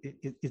mean,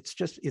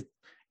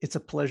 it's a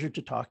pleasure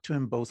to talk to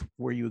him, both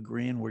where you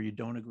agree and where you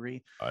don't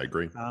agree. I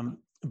agree.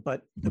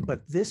 But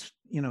this,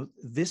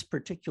 this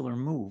particular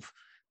move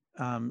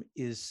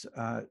is,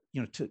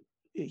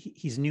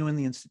 he's new in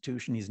the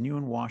institution, he's new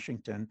in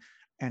Washington,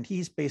 and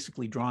he's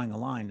basically drawing a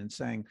line and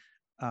saying,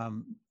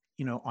 on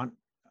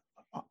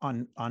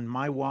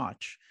my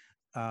watch,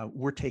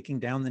 we're taking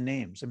down the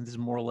names. I mean, this is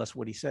more or less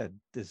what he said.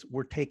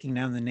 We're taking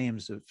down the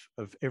names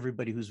of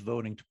everybody who's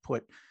voting to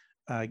put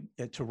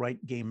to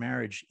write gay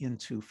marriage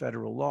into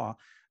federal law,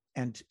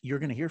 and you're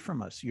going to hear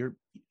from us. You're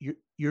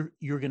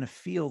going to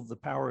feel the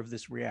power of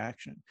this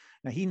reaction.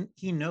 Now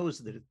he knows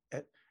that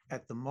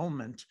at the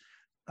moment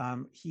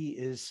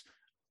he's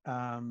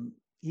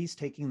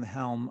taking the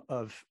helm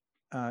of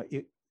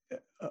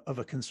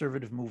a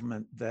conservative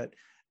movement that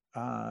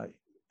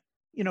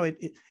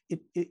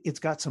it's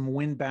got some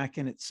wind back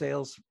in its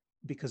sails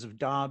because of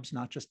Dobbs,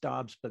 not just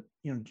Dobbs, but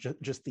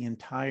just the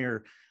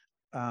entire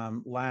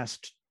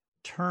last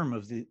term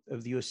of the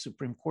U.S.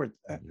 Supreme Court.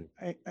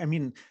 I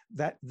mean,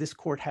 that this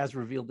court has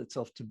revealed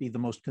itself to be the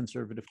most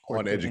conservative court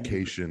on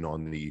education,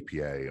 on the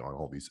EPA, on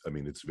all these. I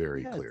mean, it's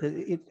very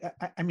clear.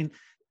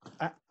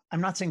 I'm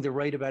not saying they're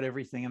right about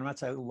everything, and I'm not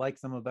saying I like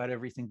them about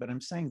everything, but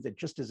I'm saying that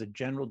just as a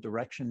general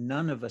direction,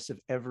 none of us have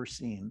ever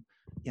seen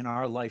in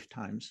our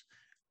lifetimes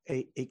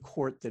a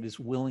court that is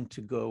willing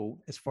to go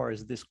as far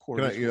as this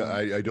court.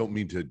 I don't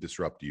mean to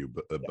disrupt you,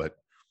 but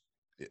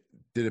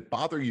did it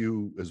bother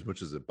you as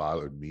much as it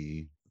bothered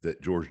me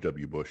that George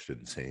W. Bush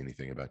didn't say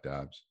anything about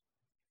Dobbs?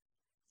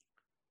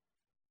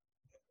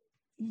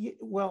 Yeah,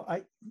 well,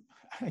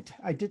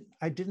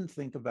 I didn't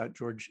think about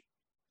George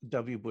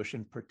W. Bush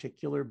in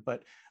particular,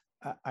 but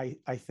I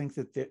think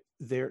that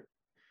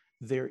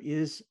there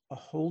is a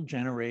whole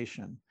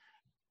generation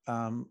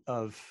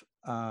of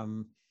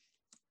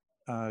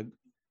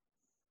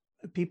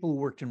people who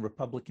worked in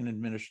Republican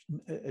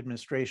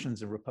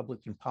administrations and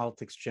Republican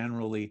politics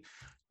generally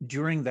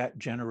during that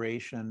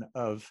generation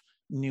of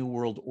New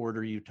World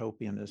Order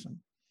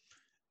utopianism,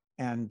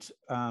 and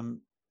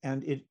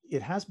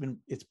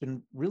it's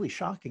been really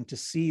shocking to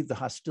see the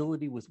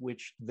hostility with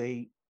which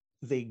they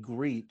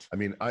greet. I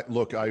mean,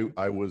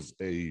 I was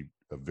a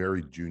a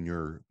very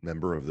junior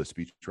member of the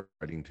speech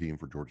writing team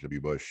for George W.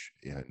 Bush,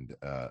 and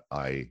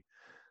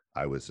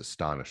I was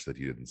astonished that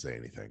he didn't say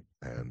anything.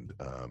 And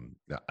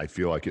I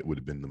feel like it would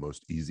have been the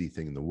most easy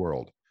thing in the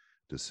world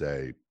to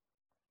say,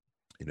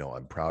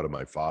 I'm proud of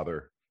my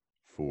father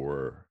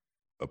for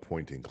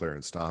appointing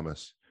Clarence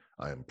Thomas.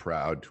 I am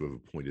proud to have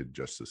appointed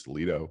Justice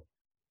Alito,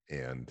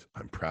 and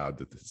I'm proud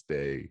that this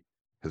day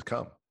has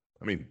come.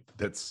 I mean,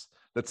 that's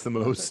the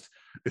most,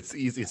 it's the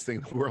easiest thing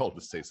in the world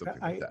to say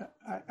something like that.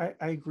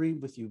 I agree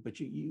with you, but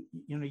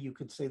you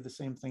could say the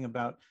same thing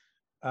about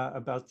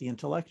the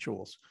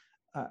intellectuals.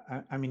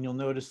 I mean, you'll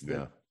notice that.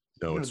 Yeah,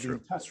 no, it's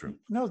true. It's true.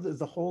 No,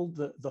 the whole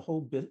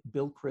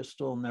Bill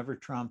Kristol, Never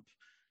Trump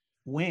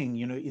wing.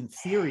 In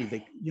theory,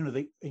 they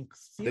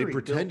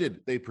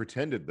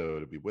pretended though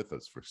to be with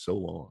us for so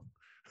long.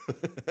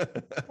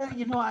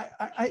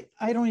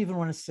 I don't even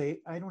want to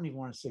say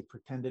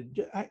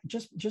pretended.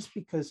 Just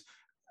because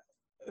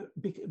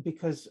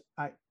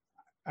I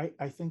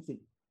think that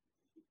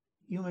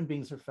human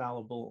beings are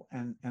fallible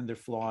and they're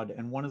flawed,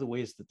 and one of the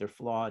ways that they're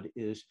flawed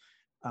is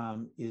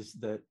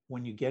that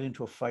when you get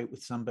into a fight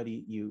with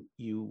somebody,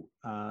 you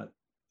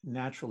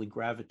naturally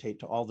gravitate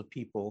to all the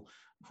people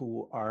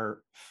who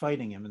are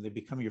fighting him, and they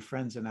become your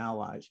friends and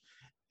allies.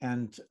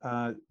 And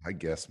I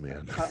guess,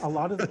 man, a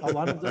lot of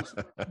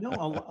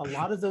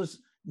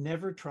those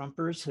Never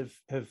Trumpers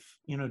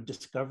have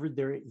discovered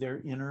their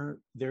inner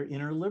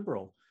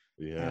liberal.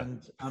 Yeah.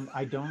 And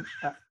I don't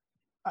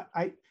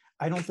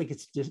think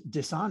it's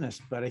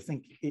dishonest, but I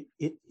think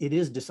it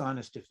is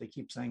dishonest if they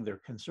keep saying they're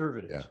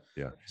conservative.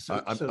 Yeah.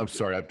 I'm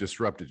sorry, I've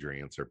disrupted your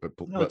answer, but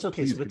no, it's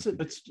okay.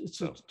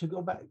 So, to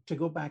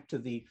go back to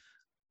the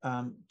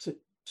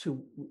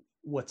to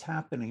what's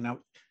happening now.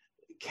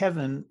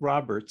 Kevin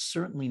Roberts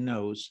certainly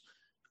knows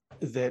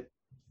that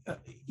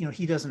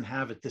he doesn't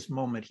have at this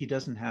moment. He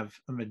doesn't have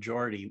a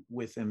majority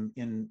with him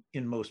in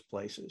most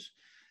places,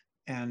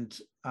 and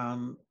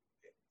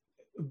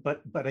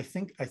but I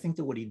think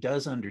that what he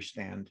does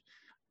understand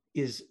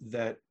is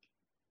that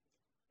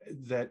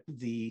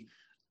the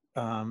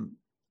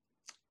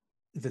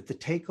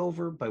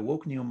takeover by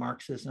woke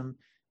neo-Marxism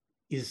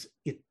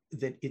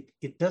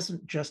it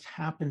doesn't just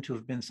happen to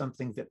have been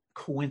something that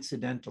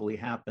coincidentally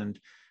happened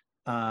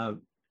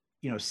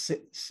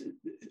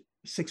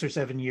 6 or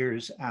 7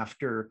 years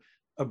after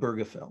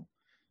Obergefell.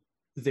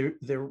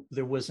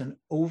 There was an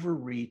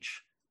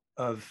overreach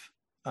of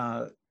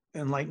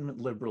Enlightenment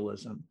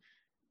liberalism,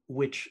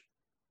 which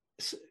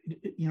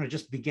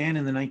just began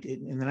in the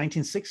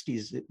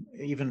 1960s,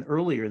 even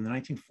earlier in the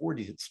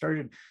 1940s. It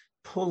started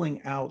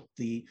pulling out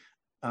the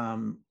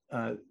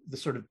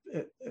sort of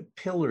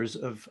pillars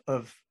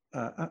of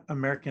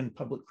American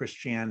public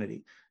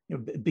Christianity,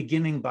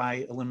 beginning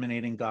by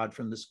eliminating God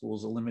from the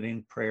schools,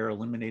 eliminating prayer,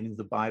 eliminating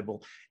the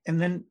Bible,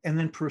 and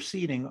then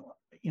proceeding,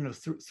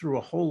 through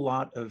a whole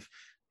lot of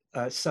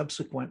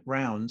subsequent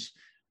rounds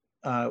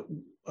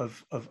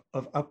of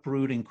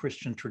uprooting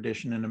Christian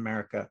tradition in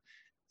America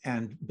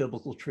and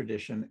biblical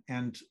tradition,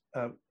 and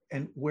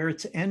where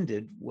it's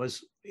ended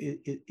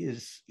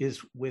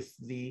is with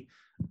the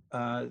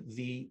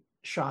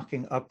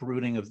shocking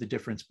uprooting of the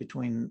difference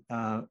between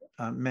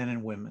men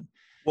and women.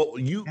 Well,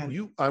 you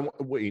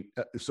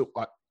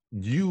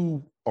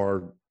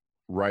are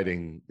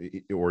writing,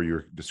 or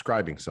you're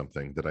describing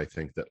something that I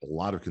think that a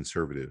lot of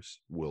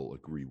conservatives will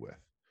agree with.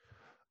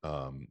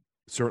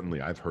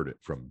 Certainly, I've heard it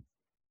from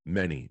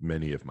many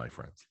of my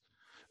friends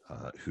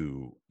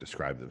who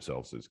describe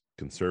themselves as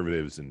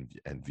conservatives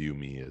and view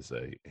me as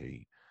a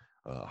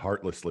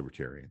heartless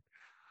libertarian.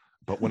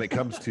 But when it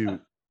comes to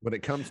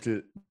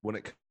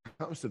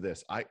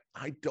this, I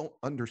don't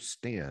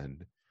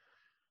understand.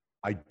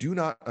 I do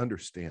not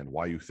understand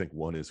why you think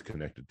one is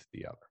connected to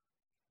the other.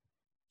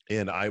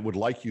 And I would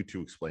like you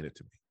to explain it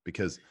to me,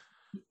 because,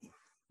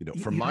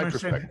 from my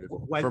perspective,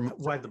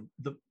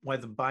 why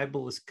the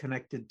Bible is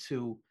connected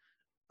to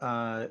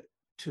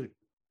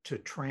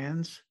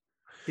trans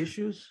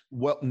issues?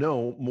 Well,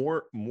 no,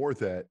 more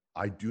that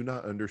I do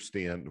not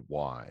understand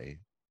why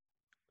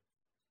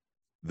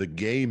the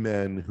gay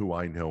men who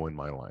I know in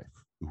my life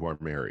who are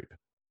married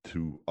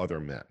to other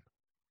men,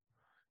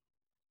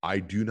 I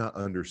do not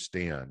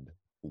understand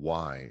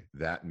why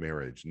that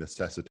marriage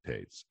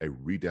necessitates a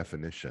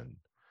redefinition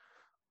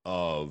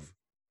of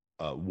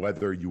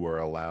whether you are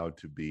allowed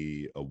to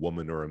be a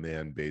woman or a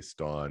man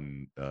based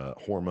on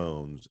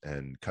hormones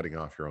and cutting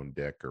off your own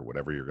dick or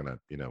whatever you're going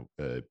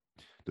to,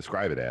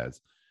 describe it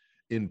as,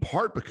 in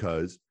part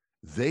because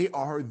they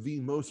are the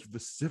most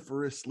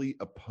vociferously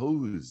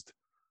opposed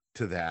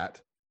to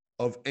that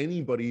of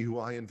anybody who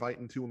I invite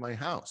into my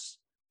house.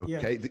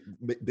 Okay.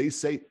 Yeah. They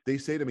say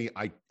to me,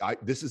 I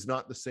this is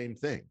not the same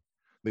thing.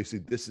 They say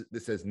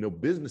this has no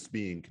business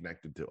being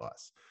connected to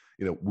us.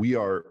 We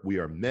are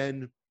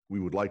men. We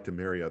would like to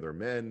marry other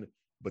men,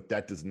 but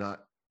that does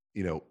not,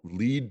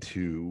 lead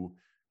to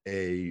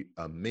a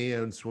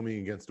man swimming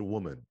against a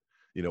woman.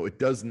 It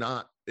does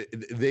not.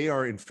 They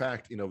are, in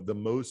fact, the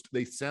most.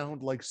 They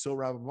sound like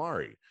Sohrab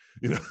Ahmari,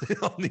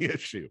 on the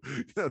issue.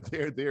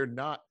 They're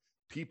not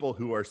people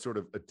who are sort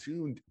of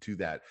attuned to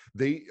that,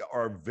 they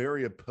are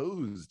very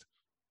opposed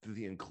to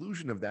the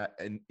inclusion of that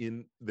and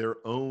in their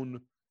own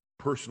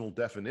personal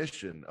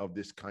definition of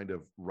this kind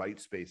of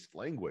rights-based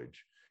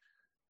language.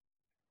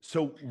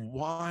 So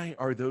why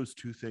are those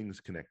two things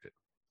connected?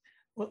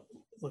 Well,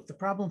 look, the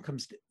problem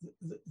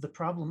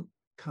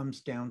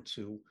comes down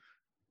to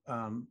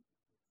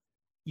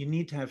you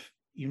need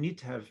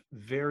to have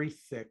very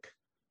thick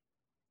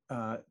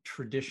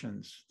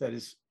traditions, that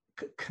is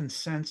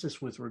consensus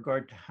with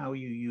regard to how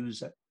you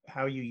use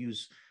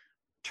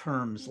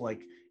terms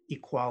like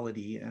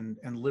equality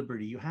and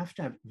liberty. You have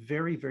to have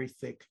very, very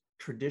thick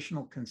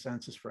traditional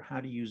consensus for how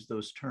to use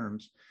those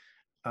terms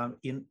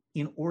in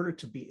order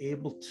to be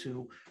able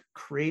to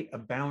create a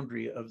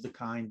boundary of the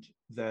kind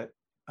that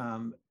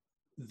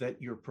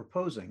that you're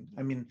proposing.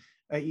 I mean,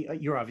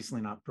 you're obviously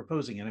not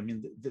proposing it. I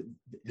mean,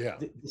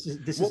 this is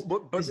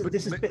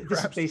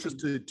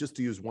basically just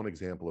to use one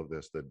example of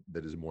this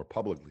that is more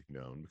publicly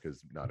known,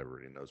 because not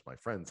everybody knows my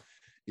friends,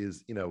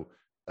 is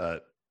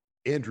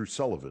Andrew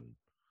Sullivan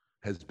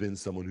has been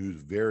someone who's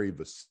very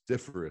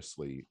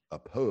vociferously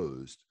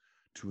opposed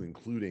to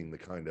including the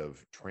kind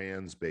of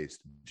trans-based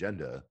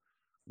agenda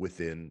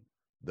within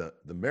the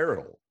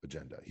marital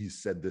agenda.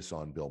 He's said this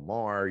on Bill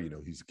Maher. He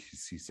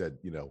said,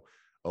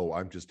 oh,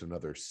 I'm just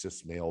another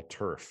cis male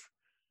turf,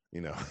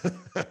 and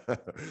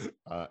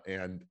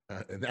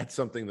that's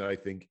something that I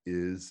think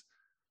is,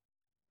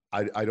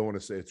 I don't want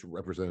to say it's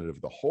representative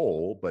of the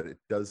whole, but it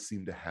does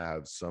seem to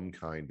have some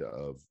kind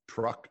of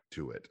truck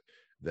to it.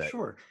 That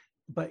sure,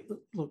 but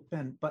look,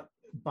 Ben, but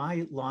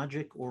by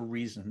logic or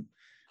reason,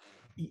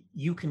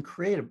 you can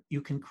create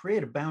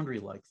a boundary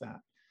like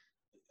that.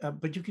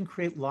 But you can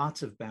create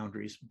lots of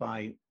boundaries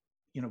by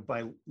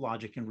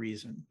logic and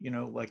reason.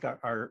 Like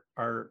our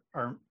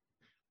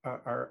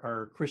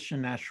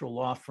Christian natural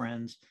law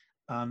friends,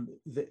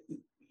 they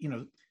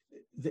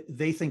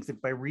think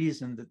that by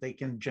reason that they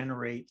can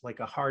generate like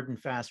a hard and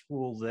fast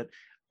rule that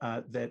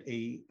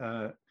a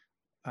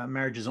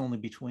marriage is only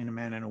between a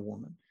man and a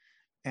woman.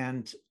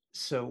 And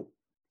so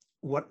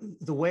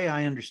the way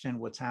I understand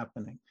what's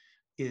happening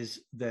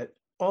is that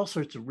all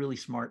sorts of really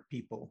smart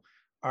people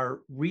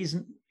are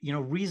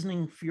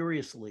reasoning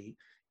furiously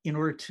in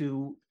order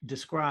to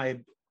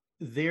describe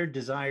their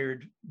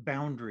desired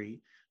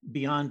boundary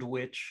beyond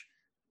which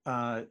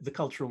the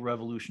Cultural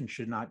Revolution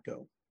should not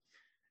go.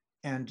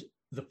 And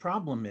the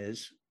problem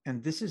is,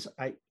 and this is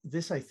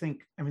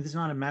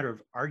not a matter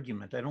of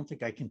argument. I don't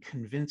think I can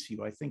convince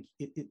you. I think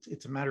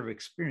it's a matter of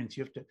experience.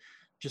 You have to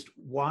just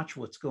watch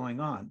what's going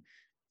on.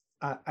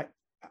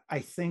 I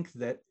think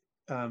that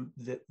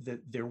that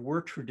there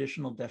were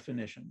traditional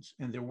definitions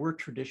and there were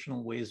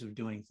traditional ways of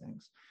doing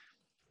things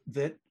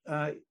that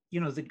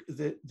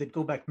that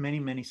go back many,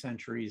 many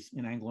centuries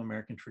in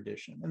Anglo-American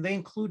tradition, and they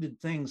included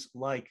things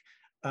like,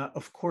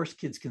 of course,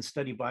 kids can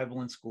study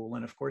Bible in school,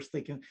 and of course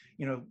they can,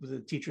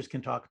 the teachers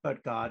can talk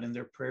about God and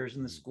their prayers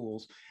in the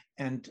schools,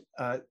 and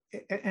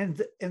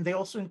they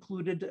also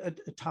included a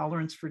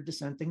tolerance for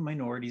dissenting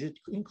minorities. It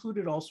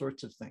included all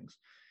sorts of things,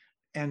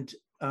 and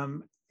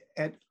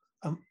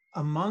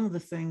among the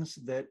things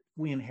that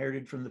we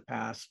inherited from the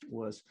past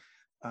was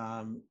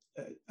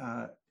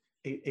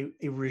a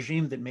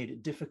regime that made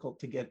it difficult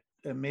to get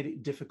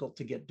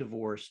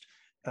divorced,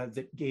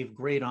 that gave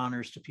great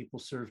honors to people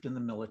served in the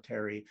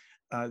military,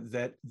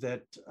 that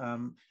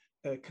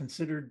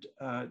considered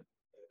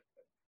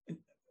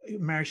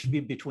marriage to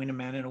be between a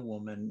man and a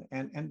woman,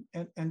 and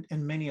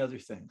many other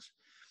things.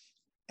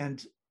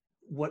 And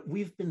what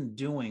we've been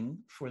doing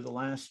for the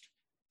last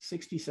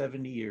 60,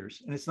 70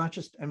 years, and it's not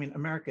just,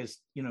 America is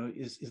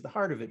the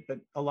heart of it, but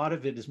a lot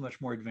of it is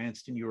much more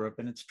advanced in Europe,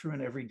 and it's true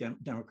in every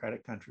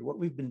democratic country. What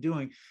we've been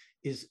doing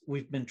is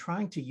we've been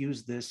trying to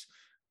use this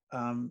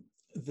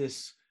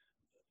this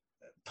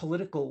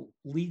political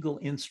legal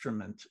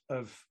instrument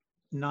of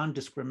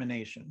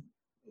non-discrimination,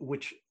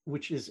 which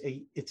is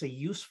it's a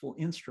useful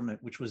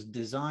instrument which was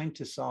designed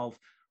to solve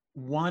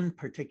one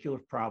particular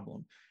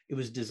problem. It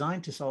was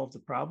designed to solve the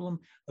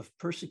problem of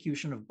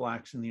persecution of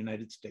Blacks in the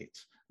United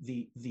States,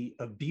 the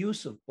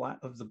abuse of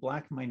the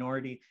Black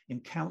minority in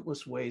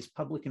countless ways,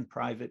 public and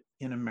private,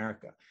 in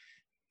America,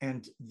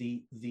 and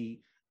the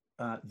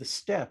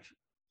step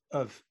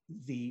of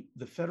the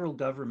federal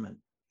government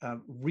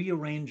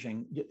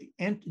rearranging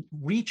and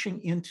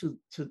reaching into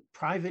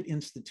private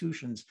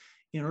institutions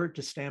in order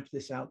to stamp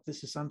this out.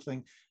 This is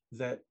something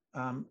that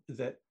I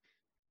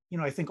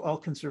think all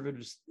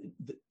conservatives,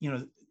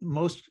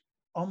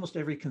 almost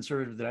every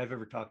conservative that I've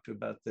ever talked to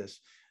about this,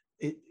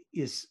 it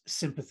is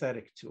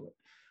sympathetic to it.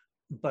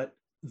 But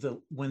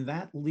when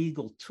that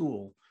legal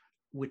tool,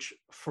 which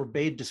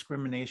forbade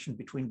discrimination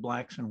between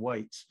Blacks and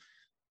whites,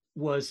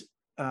 was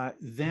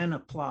then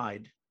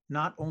applied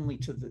not only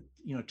to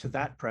to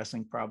that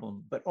pressing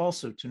problem, but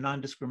also to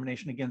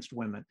non-discrimination against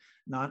women,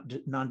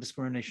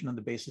 non-discrimination on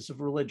the basis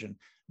of religion,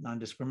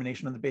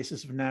 non-discrimination on the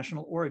basis of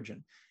national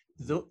origin.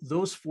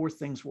 Those four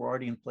things were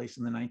already in place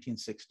in the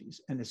 1960s.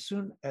 And as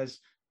soon as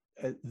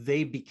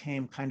they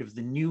became kind of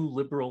the new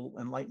liberal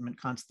Enlightenment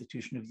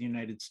Constitution of the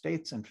United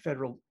States, and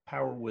federal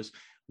power was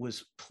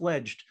was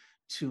pledged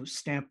to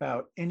stamp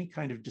out any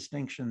kind of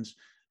distinctions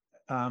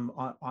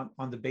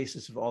on the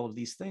basis of all of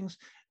these things,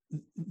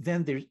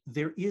 then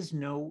there is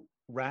no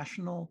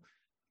rational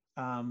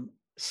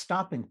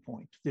stopping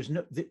point.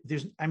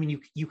 I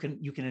mean, you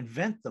can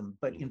invent them,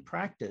 but in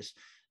practice,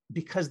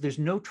 because there's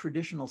no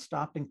traditional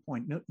stopping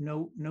point,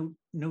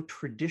 no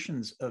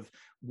traditions of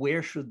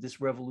where should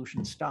this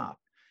revolution stop.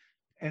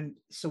 And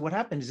so what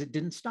happened is it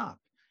didn't stop.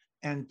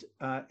 And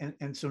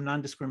so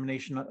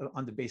non-discrimination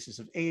on the basis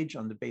of age,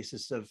 on the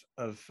basis of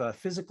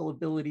physical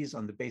abilities,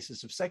 on the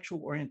basis of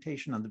sexual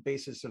orientation, on the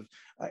basis of,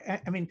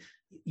 I mean,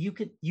 you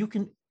can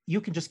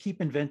just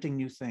keep inventing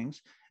new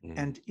things.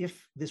 And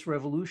if this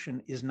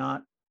revolution is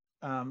not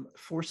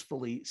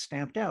forcefully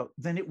stamped out,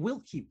 then it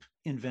will keep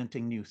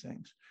inventing new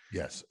things.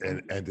 Yes,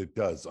 and it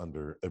does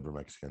under Ibram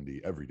X.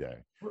 Kendi every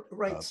day.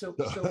 Right. So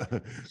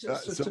to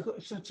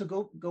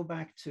go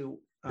back to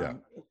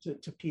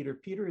Peter.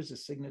 Peter is a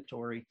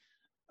signatory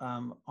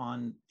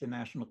on the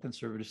National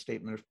Conservative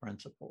Statement of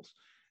Principles,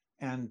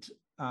 and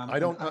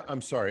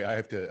I'm sorry, I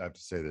have to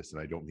say this,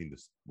 and I don't mean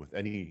this with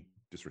any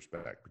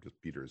disrespect, because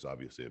Peter is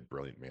obviously a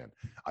brilliant man.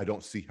 I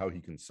don't see how he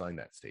can sign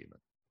that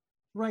statement.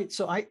 Right.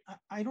 So I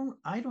don't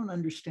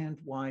understand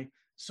why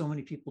so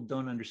many people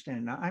don't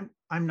understand. Now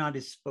I'm not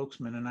his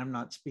spokesman, and I'm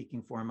not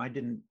speaking for him. I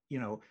didn't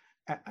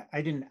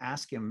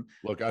ask him.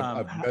 Look,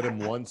 I've met him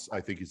once. I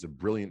think he's a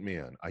brilliant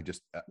man. I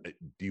just,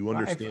 do you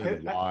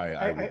understand why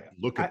I would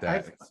look at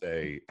that and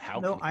say, how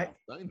can I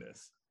sign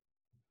this?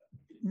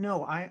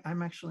 No,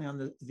 I'm actually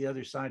on the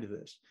other side of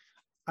this.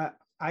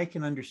 I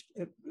can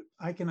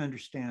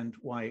understand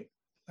why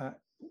a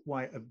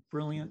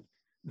brilliant,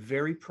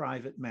 very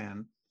private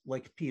man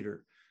like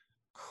Peter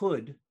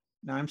could.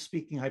 Now I'm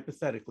speaking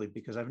hypothetically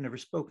because I've never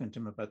spoken to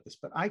him about this,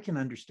 but I can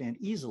understand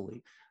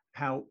easily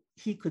how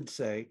he could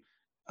say,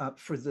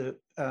 for the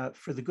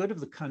good of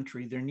the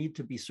country, there need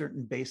to be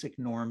certain basic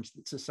norms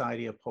that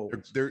society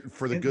upholds.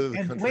 For the good of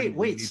the country.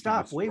 Wait,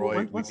 stop. Wait,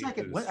 one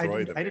second.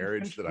 Destroy the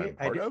marriage that I'm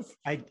part of.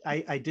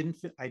 I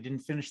didn't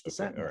finish the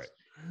sentence. All right.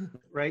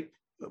 Right.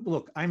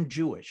 Look, I'm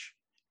Jewish,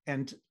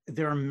 and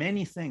there are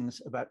many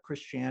things about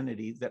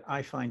Christianity that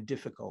I find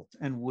difficult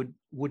and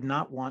would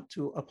not want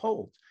to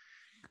uphold.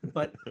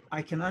 But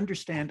I can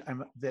understand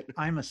that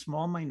I'm a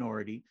small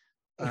minority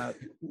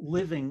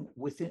living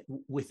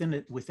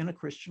within a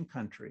Christian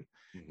country,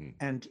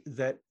 and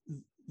that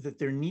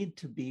there need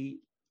to be,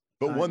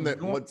 but one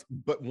that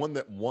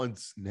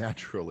wants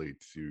naturally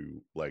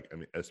to, like, I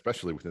mean,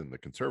 especially within the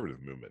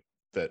conservative movement,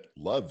 that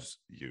loves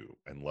you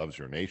and loves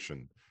your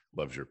nation,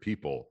 loves your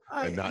people,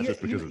 and not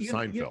just because of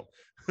Seinfeld.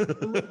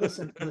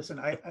 Listen.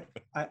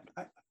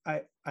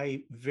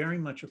 I very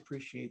much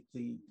appreciate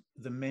the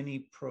many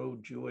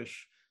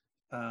pro-Jewish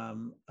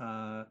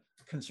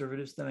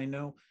conservatives that I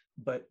know,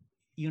 but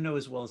you know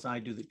as well as I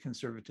do that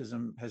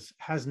conservatism has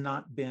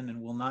not been and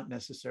will not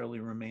necessarily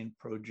remain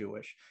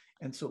pro-Jewish.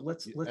 And so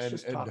let's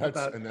just talk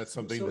about. And that's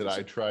something that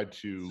I try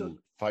to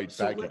fight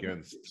back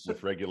against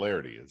with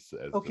regularity.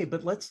 Okay,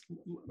 but let's.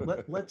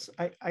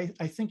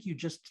 I think you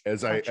just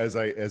as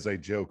I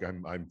joke,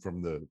 I'm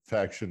from the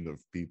faction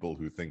of people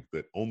who think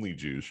that only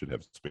Jews should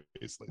have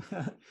space.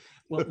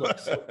 Well,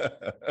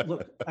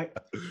 look,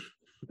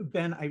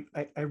 Ben,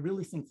 I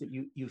really think that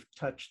you've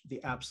touched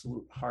the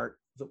absolute heart,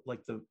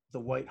 the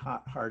white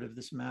hot heart of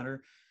this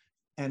matter,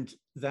 and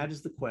that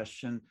is the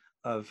question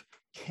of,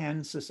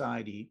 can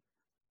society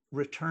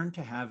return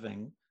to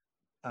having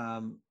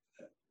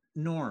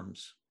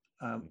norms,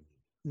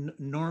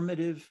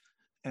 normative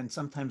and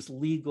sometimes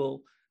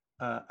legal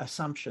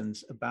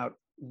assumptions about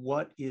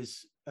what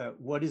is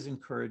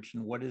encouraged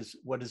and what is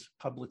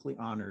publicly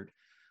honored,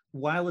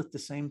 while at the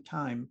same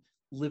time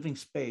living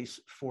space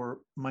for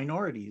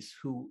minorities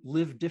who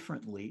live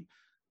differently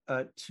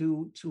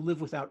to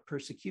live without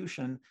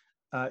persecution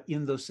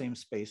in those same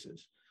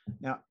spaces.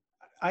 Now,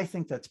 I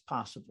think that's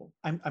possible.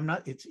 I'm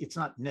not. It's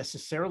not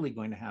necessarily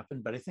going to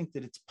happen, but I think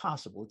that it's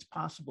possible. It's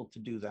possible to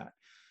do that.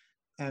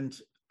 And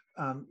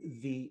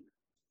the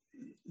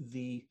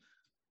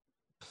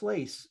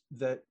place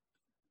that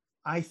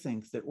I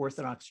think that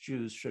Orthodox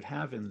Jews should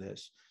have in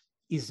this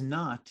is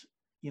not,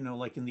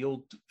 like in the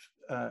old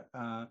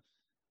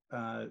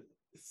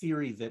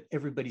theory that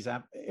everybody's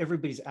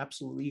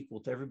absolutely equal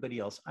to everybody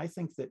else. I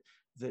think that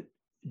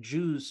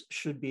Jews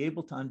should be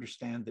able to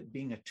understand that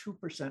being a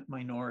 2%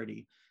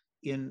 minority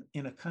in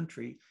a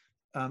country,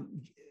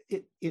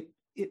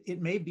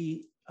 it may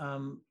be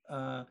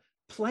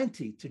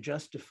plenty to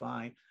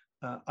justify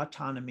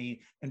autonomy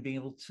and being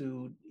able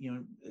to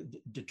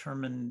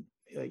determine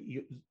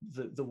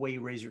the way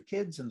you raise your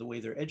kids and the way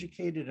they're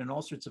educated and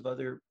all sorts of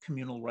other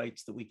communal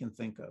rights that we can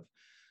think of.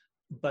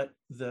 But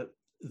the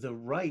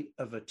right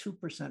of a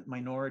 2%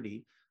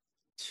 minority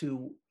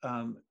to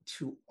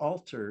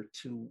alter,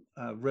 to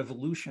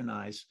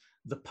revolutionize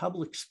the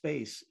public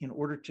space in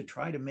order to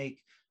try to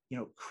make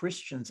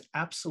Christians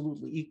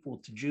absolutely equal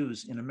to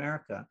Jews in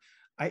America,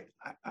 I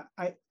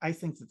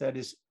think that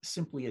is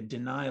simply a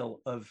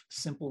denial of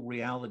simple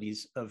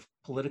realities of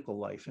political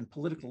life. In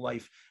political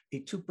life,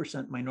 a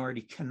 2%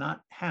 minority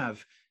cannot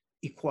have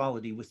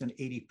equality with an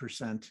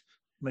 80%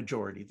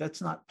 majority.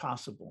 That's not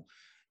possible.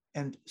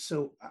 And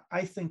so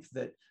I think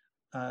that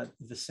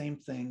the same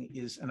thing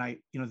is, and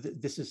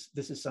this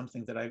is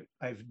something that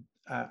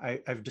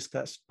I've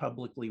discussed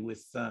publicly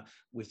with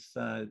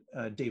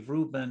Dave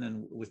Rubin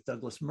and with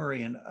Douglas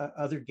Murray and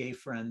other gay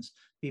friends,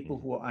 people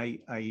who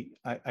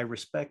I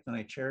respect and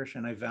I cherish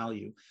and I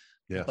value.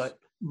 Yes.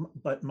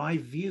 But my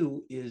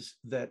view is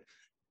that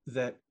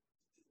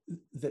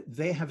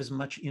they have as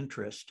much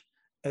interest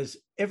as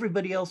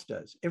everybody else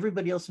does.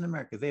 Everybody else in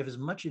America, they have as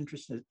much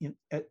interest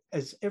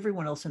as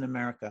everyone else in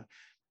America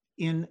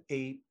in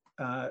a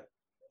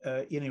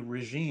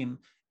regime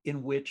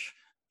in which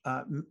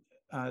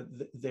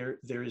there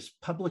is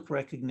public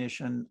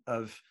recognition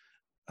of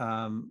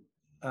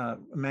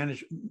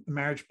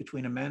marriage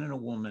between a man and a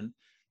woman,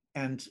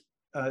 and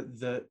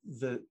the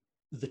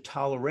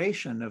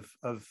toleration of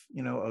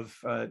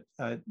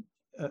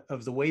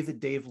the way that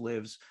Dave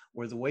lives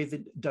or the way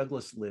that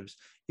Douglas lives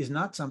is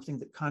not something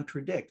that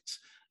contradicts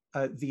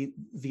the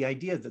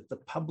idea that the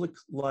public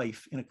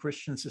life in a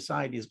Christian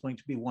society is going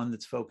to be one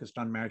that's focused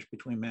on marriage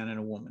between man and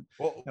a woman.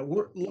 Well,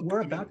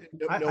 now,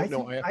 I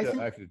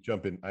have to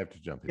jump in.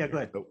 Yeah, go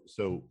ahead.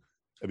 So,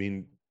 I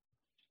mean,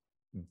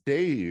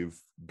 Dave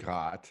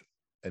got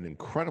an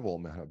incredible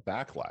amount of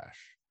backlash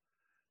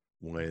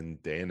when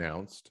they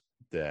announced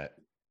that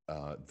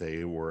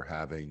they were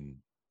having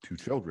 2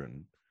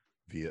 children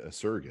via a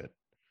surrogate,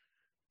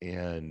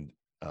 and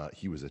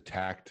he was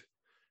attacked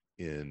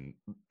in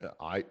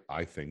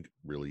I think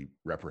really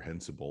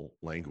reprehensible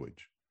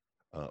language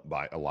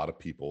by a lot of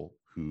people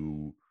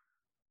who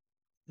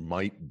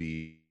might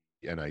be,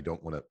 and I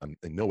don't want to, I'm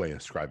in no way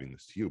ascribing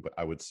this to you, but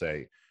I would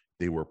say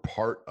they were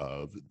part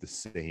of the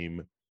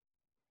same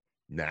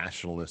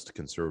nationalist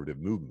conservative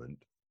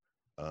movement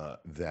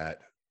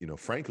that,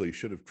 frankly,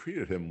 should have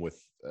treated him with,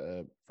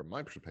 from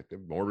my perspective,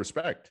 more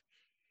respect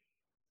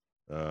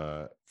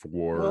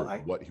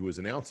for what he was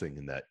announcing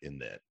in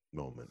that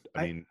moment.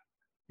 I mean,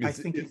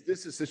 is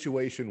this a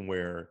situation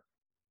where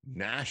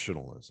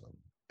nationalism,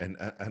 and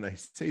I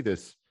say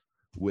this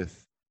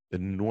with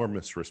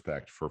enormous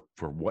respect for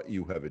what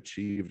you have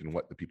achieved and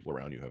what the people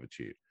around you have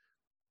achieved,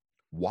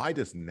 why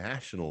does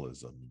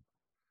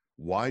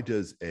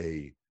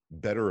a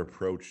better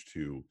approach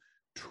to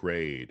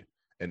trade,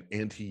 an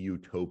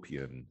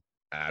anti-utopian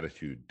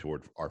attitude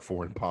toward our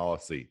foreign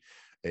policy,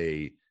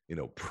 a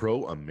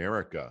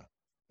pro-America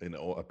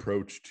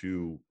approach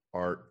to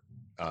our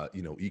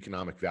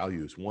economic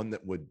values, one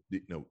that would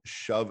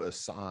shove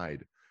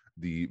aside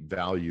the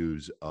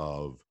values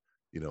of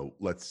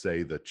let's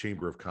say the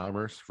Chamber of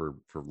Commerce, for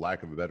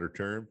lack of a better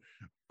term,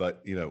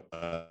 but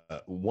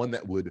one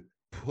that would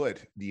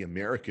put the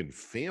American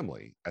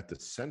family at the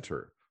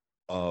center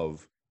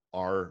of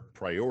our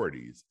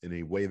priorities in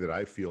a way that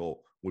I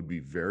feel would be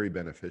very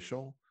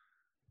beneficial.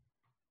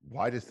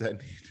 Why does that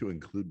need to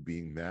include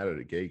being mad at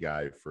a gay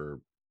guy for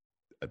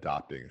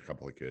adopting a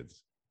couple of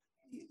kids?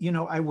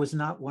 I was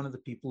not one of the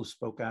people who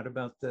spoke out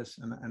about this,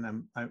 and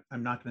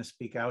I'm not going to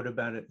speak out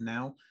about it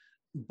now,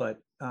 but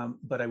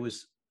I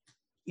was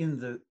in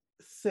the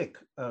thick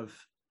of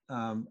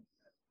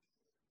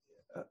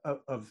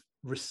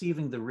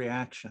receiving the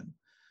reaction.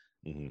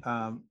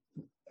 Mm-hmm.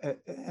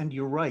 And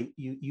you're right.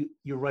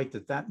 You're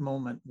right that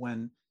moment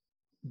when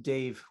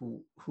Dave,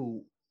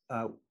 who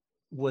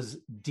was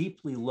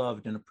deeply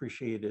loved and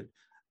appreciated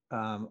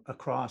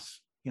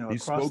across,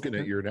 he's spoken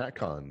at your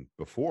NatCon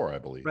before, I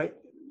believe. Right.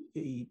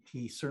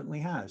 He certainly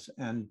has,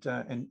 and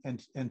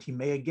he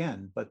may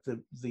again. But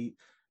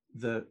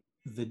the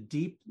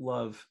deep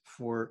love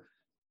for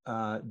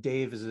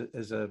Dave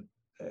as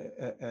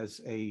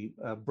a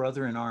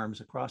brother in arms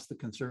across the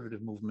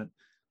conservative movement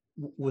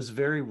was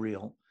very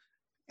real.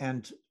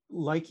 And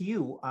like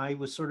you, I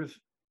was sort of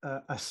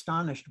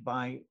astonished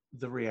by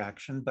the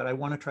reaction, but I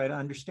want to try to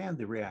understand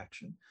the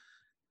reaction.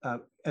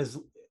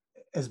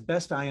 As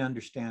best I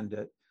understand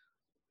it,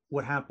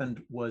 what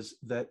happened was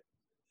that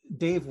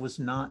Dave was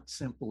not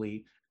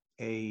simply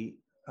an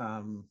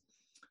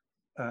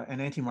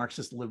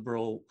anti-Marxist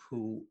liberal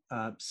who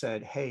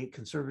said, "Hey,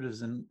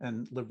 conservatives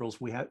and liberals,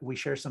 we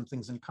share some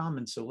things in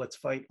common, so let's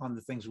fight on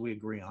the things we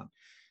agree on."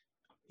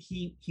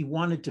 He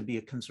wanted to be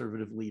a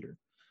conservative leader,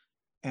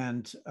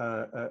 and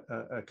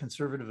a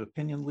conservative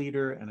opinion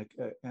leader,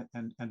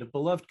 and a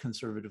beloved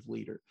conservative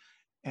leader.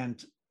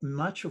 And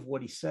much of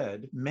what he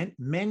said,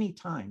 many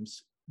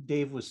times,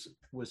 Dave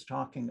was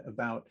talking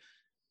about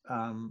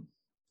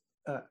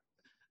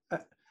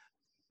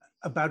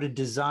a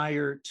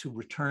desire to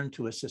return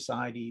to a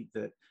society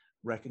that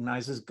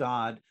recognizes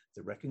God,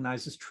 that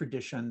recognizes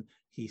tradition.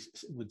 He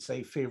would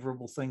say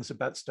favorable things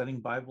about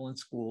studying Bible in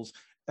schools.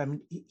 I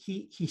mean,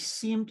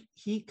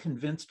 he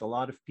convinced a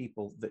lot of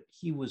people that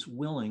he was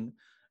willing,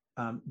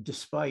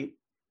 despite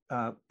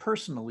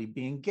personally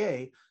being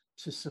gay,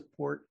 to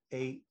support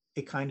a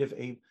kind of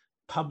a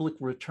public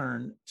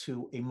return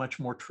to a much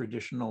more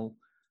traditional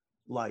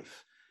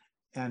life.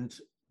 And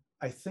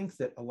I think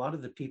that a lot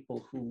of the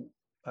people who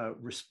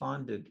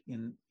responded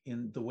in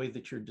the way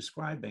that you're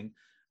describing,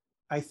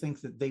 I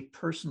think that they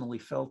personally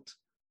felt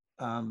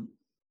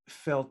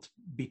felt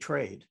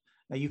betrayed.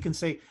 Now you can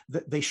say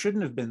that they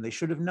shouldn't have been, they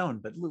should have known,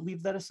 but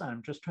leave that aside.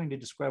 I'm just trying to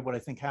describe what I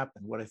think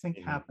happened. What I think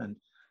happened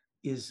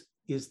is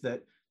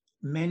that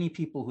many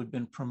people who'd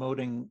been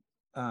promoting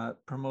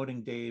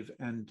Dave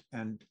and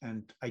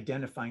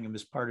identifying him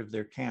as part of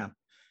their camp,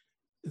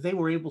 they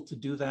were able to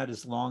do that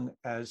as long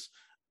as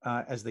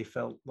they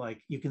felt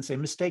like, you can say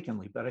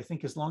mistakenly, but I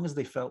think as long as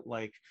they felt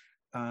like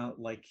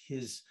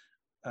his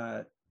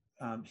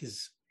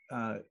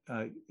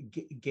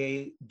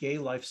gay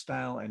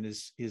lifestyle and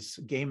his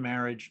gay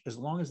marriage, as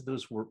long as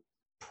those were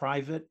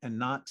private and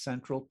not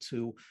central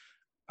to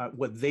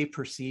what they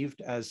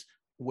perceived as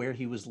where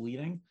he was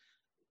leading,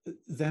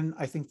 then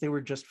I think they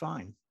were just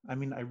fine. I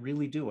mean, I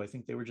really do. I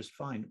think they were just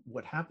fine.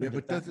 What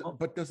happened? Let me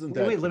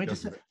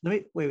just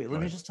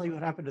tell you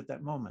what happened at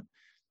that moment.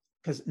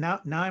 Because now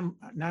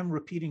I'm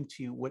repeating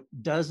to you what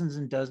dozens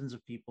and dozens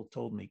of people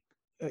told me,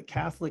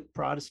 Catholic,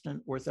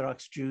 Protestant,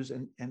 Orthodox Jews,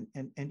 and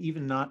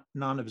even not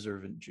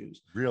non-observant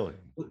Jews. Really,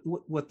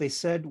 what they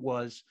said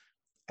was,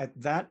 at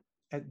that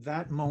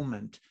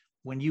moment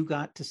when you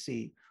got to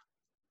see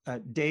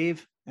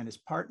Dave and his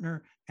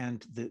partner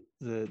and the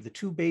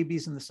two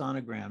babies in the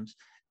sonograms,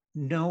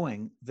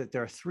 knowing that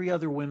there are three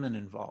other women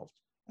involved.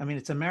 I mean,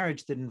 it's a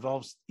marriage that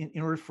involves,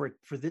 in order for it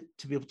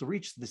to be able to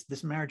reach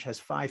this marriage has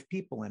 5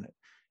 people in it.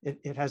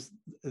 It has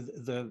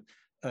the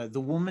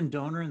woman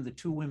donor and the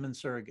 2 women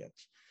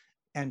surrogates.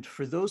 And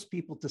for those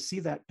people to see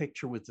that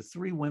picture with the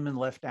 3 women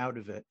left out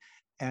of it,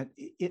 and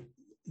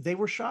they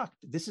were shocked.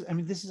 This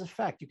is a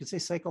fact. You could say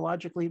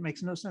psychologically it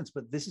makes no sense,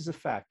 but this is a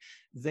fact.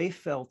 They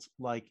felt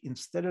like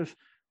instead of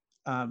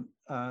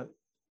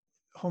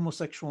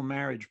homosexual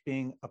marriage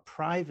being a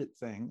private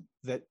thing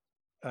that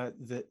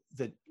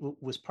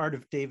was part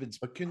of David's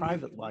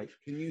private life,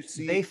 can you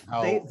see they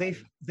felt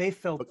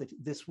that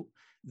this.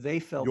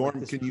 They felt. Yoram, that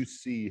this can you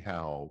see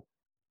how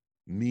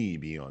me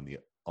being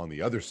on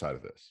the other side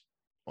of this,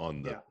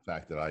 on the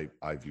fact that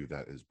I view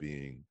that as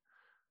being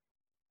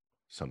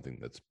something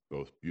that's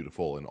both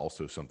beautiful and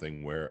also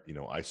something where,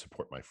 I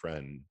support my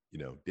friend,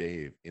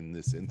 Dave in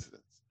this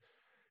instance.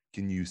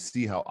 Can you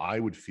see how I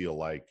would feel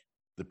like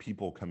the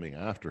people coming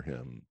after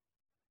him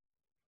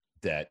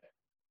that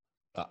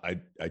I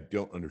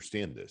don't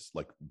understand this?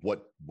 Like,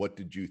 what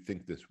did you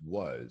think this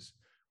was?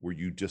 Were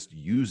you just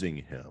using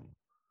him?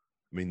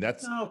 I mean,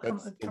 that's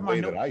the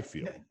way that I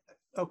feel.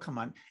 Oh, come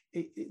on.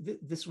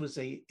 This was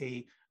a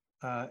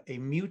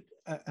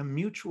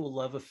mutual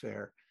love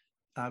affair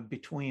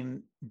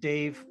between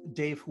Dave,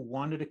 who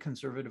wanted a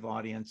conservative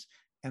audience,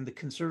 and the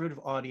conservative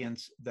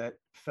audience that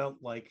felt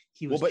like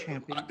he was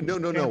championing.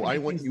 No. I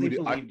want you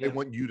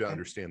to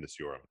understand this,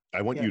 Yoram.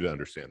 I want you to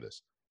understand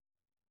this.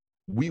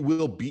 We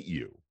will beat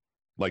you.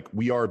 Like,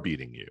 we are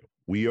beating you.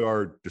 We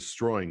are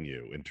destroying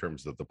you in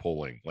terms of the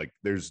polling. Like,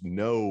 there's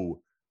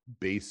no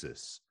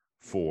basis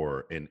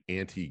for an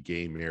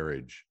anti-gay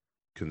marriage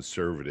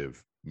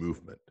conservative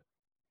movement.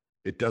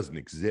 It doesn't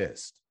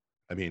exist.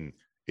 I mean,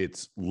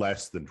 it's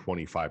less than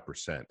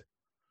 25%.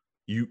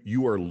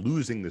 You are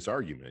losing this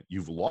argument.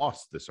 You've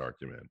lost this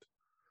argument.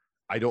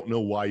 I don't know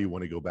why you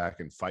want to go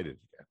back and fight it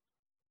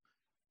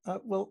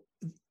again. Well,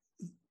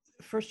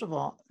 first of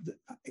all,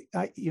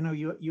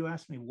 you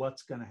asked me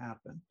what's going to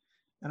happen,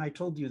 and I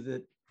told you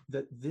that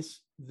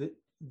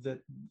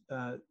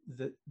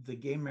the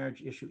gay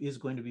marriage issue is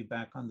going to be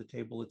back on the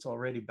table. It's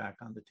already back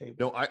on the table.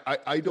 No,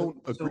 I don't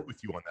agree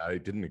with you on that. I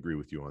didn't agree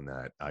with you on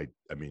that. I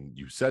mean,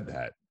 you said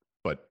that,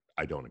 but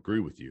I don't agree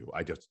with you.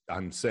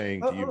 I'm saying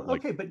to you,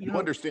 okay, but you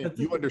understand.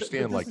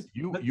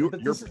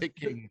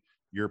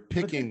 You're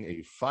picking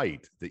a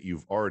fight that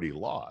you've already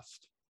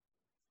lost.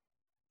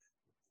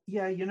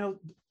 Yeah,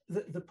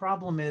 the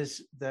problem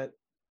is that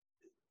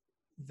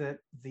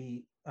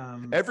the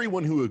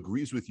everyone who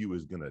agrees with you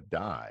is going to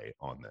die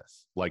on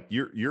this. Like,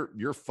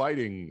 you're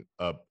fighting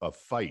a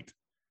fight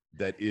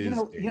that is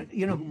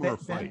a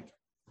fight.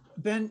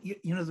 Ben,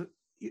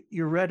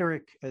 your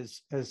rhetoric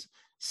has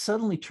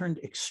suddenly turned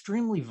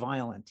extremely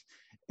violent,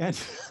 and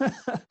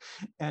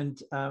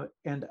I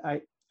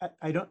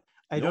don't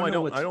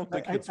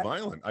think it's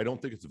violent. I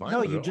don't think it's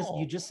violent. No,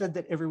 you just said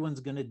that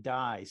everyone's going to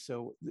die.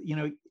 So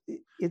I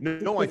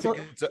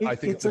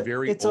think it's a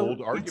very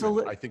old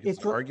argument. I think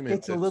it's an argument.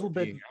 It's a little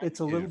bit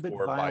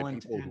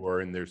violent. People who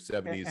are in their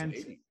 70s and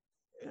 80s.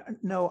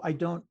 No, I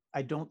don't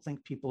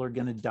think people are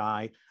going to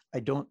die. I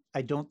don't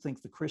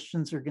think the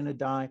Christians are going to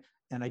die,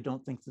 and I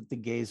don't think that the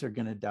gays are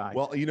going to die.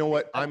 Well, you know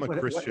what? I'm a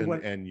Christian,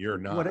 and you're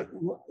not.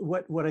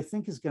 What I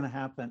think is going to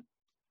happen.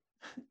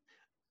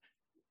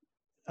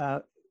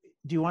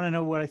 Do you want to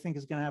know what I think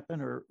is going to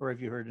happen, or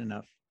have you heard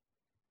enough?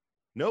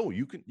 No,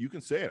 you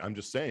can say it. I'm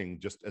just saying,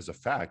 just as a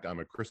fact, I'm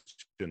a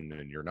Christian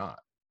and you're not.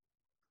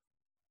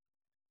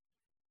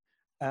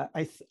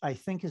 I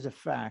think as a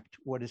fact,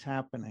 what is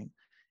happening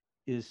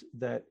is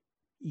that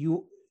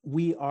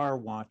we are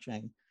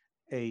watching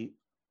a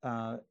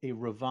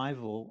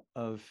revival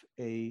of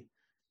a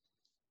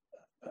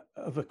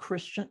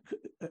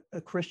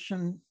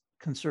Christian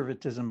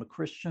conservatism, a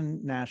Christian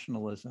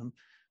nationalism,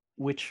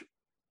 which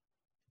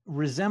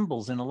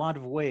resembles in a lot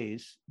of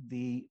ways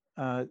the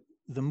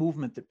the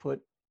movement that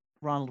put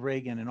Ronald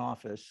Reagan in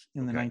office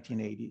in the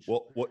 1980s.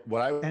 Well,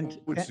 what I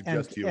would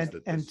suggest to you is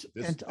that this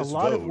a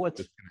lot of vote what's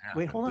that's gonna happen,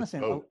 wait, hold on a this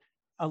second. vote-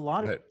 A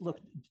lot Go of ahead. look,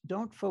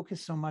 don't focus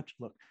so much.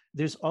 Look,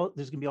 there's going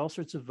to be all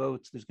sorts of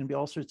votes. There's going to be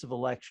all sorts of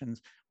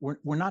elections.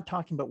 We're not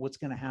talking about what's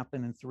going to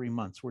happen in 3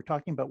 months. We're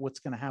talking about what's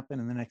going to happen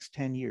in the next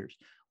 10 years.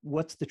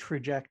 What's the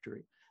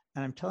trajectory?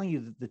 And I'm telling you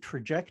that the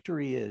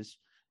trajectory is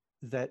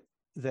that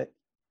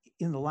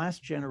in the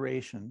last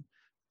generation,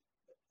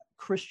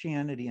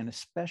 Christianity, and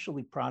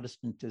especially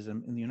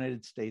Protestantism in the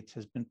United States,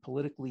 has been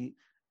politically,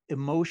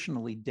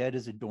 emotionally dead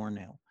as a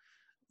doornail.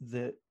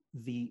 The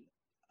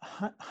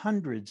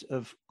hundreds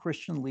of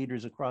Christian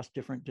leaders across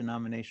different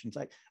denominations.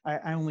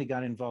 I only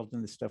got involved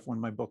in this stuff when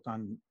my book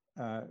on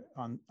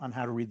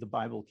how to read the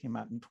Bible came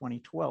out in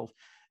 2012,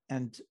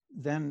 and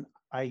then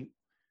I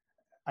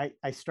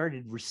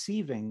started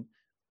receiving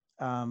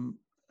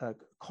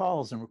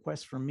calls and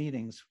requests for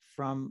meetings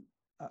from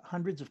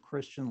hundreds of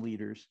Christian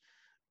leaders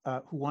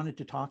who wanted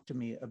to talk to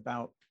me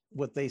about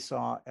what they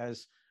saw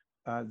as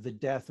the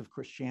death of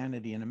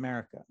Christianity in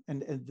America.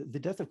 And the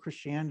death of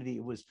Christianity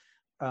was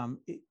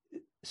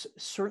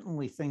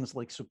certainly things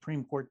like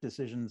Supreme Court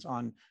decisions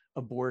on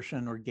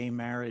abortion or gay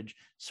marriage.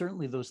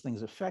 Certainly those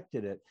things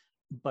affected it.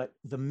 But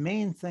the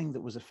main thing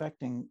that was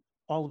affecting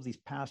all of these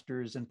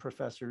pastors and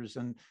professors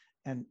and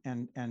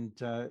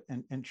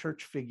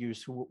church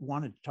figures who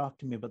wanted to talk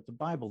to me about the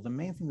Bible, the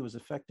main thing that was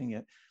affecting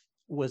it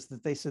was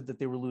that they said that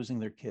they were losing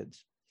their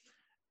kids,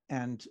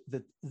 and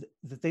that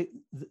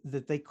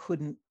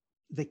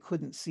they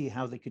couldn't see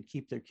how they could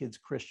keep their kids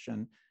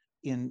Christian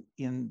in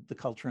the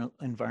cultural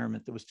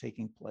environment that was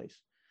taking place.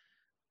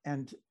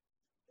 And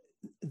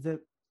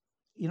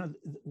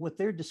what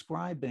they were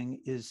describing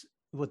is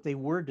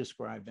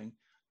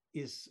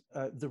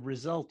the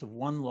result of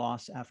one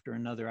loss after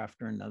another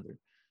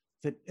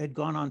that had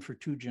gone on for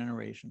 2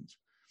 generations.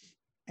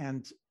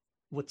 And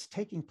what's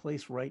taking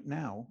place right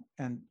now,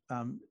 and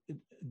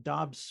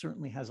Dobbs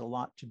certainly has a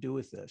lot to do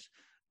with this,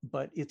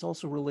 but it's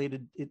also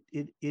related.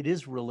 It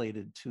is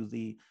related to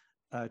the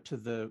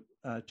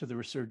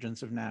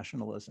resurgence of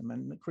nationalism,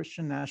 and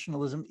Christian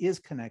nationalism is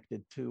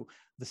connected to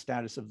the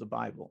status of the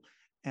Bible,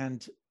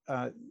 and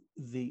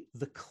the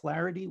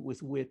clarity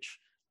with which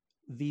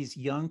these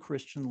young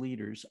Christian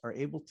leaders are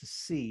able to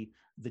see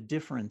the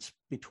difference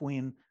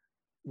between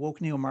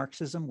woke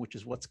neo-Marxism, which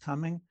is what's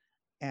coming,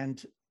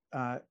 and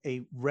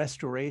a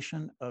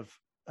restoration of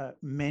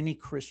many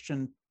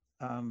Christian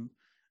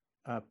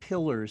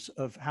pillars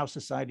of how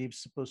society is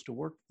supposed to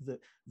work.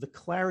 The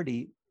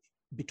clarity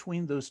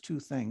between those two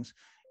things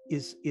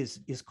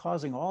is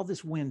causing all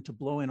this wind to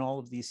blow in all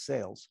of these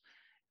sails,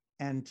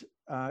 and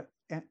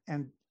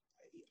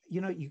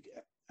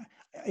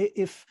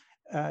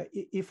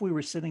if we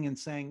were sitting and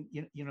saying,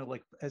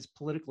 like as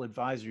political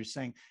advisors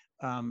saying,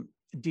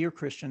 dear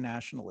Christian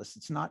nationalists,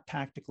 it's not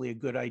tactically a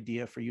good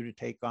idea for you to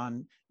take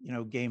on,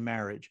 gay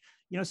marriage.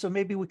 So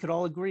maybe we could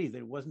all agree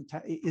that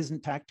it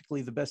isn't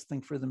tactically the best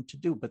thing for them to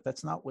do, but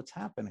that's not what's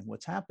happening.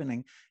 What's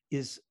happening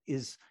is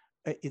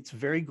it's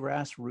very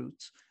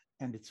grassroots,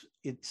 and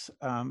it's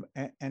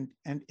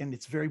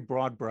very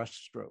broad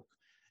brushstroke.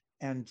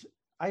 And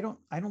I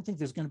don't think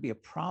there's going to be a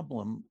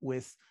problem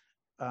with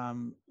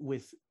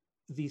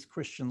these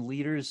Christian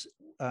leaders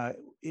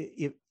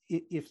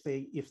if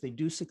they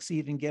do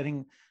succeed in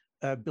getting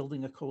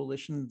building a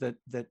coalition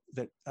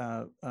that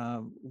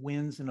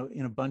wins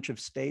in a bunch of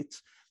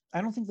states. I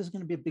don't think there's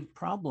going to be a big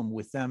problem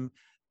with them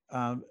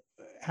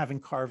having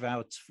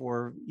carve-outs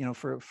for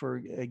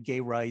gay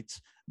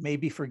rights,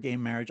 maybe for gay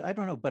marriage. I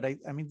don't know, but I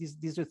mean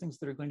these are things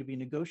that are going to be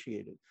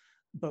negotiated.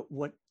 But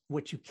what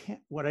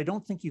I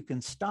don't think you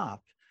can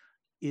stop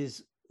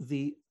is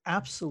the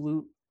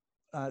absolute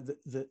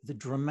the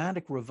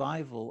dramatic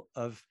revival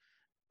of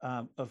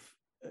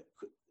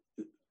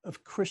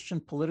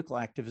Christian political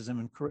activism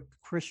and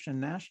Christian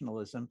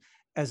nationalism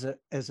as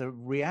a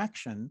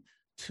reaction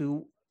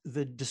to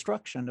the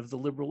destruction of the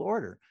liberal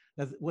order.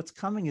 Now, what's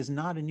coming is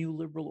not a new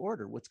liberal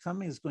order. What's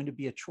coming is going to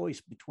be a choice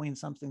between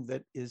something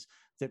that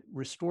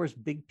restores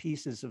big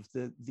pieces of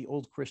the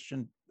old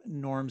Christian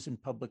norms in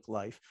public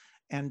life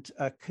and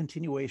a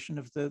continuation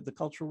of the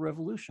Cultural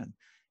Revolution.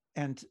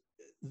 And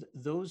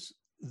those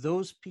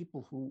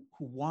people who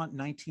want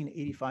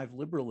 1985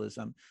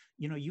 liberalism,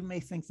 you may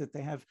think that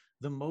they have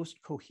the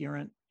most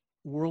coherent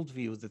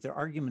worldview, that their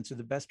arguments are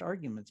the best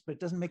arguments, but it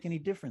doesn't make any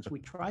difference. We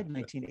tried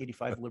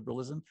 1985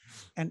 liberalism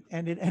and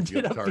it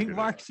ended up being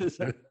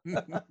Marxism.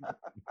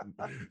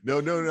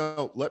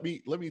 No. Let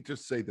me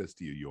just say this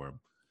to you, Yoram.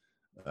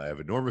 I have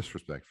enormous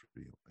respect for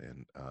you,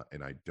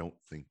 and I don't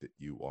think that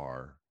you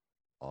are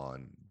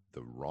on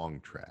the wrong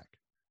track.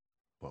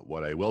 But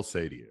what I will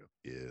say to you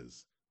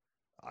is,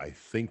 I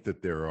think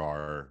there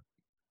are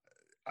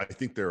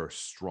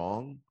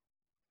strong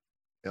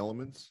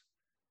elements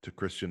to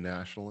Christian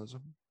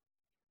nationalism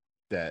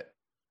that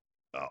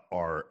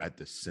are at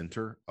the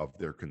center of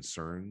their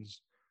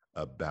concerns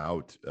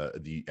about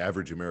the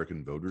average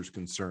American voter's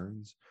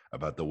concerns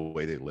about the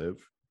way they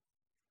live,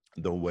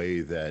 the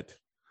way that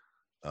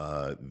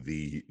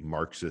the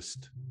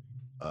Marxist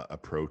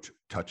approach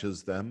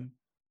touches them,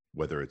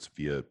 whether it's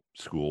via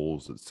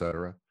schools,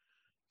 etc.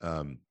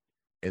 And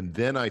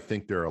then I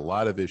think there are a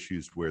lot of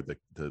issues where the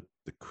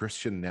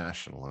Christian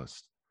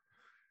nationalist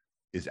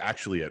is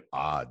actually at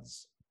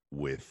odds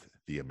with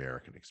the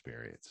American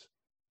experience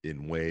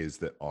in ways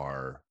that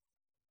are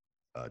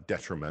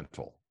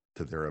detrimental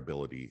to their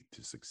ability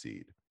to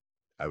succeed.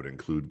 I would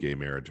include gay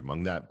marriage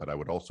among that, but I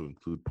would also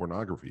include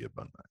pornography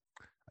among that.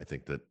 I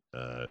think that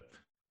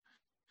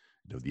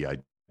the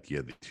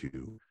idea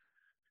to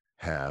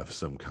have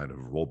some kind of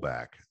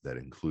rollback that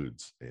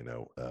includes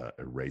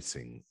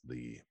erasing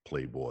the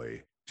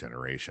Playboy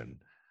generation,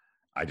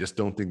 I just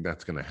don't think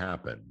that's going to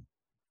happen.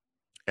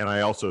 And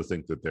I also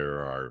think that there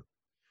are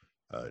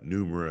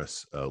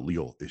numerous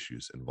legal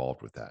issues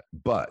involved with that.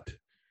 But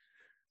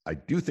I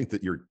do think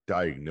that your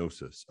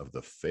diagnosis of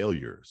the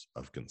failures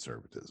of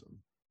conservatism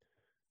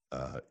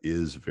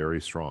is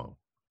very strong,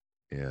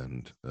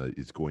 and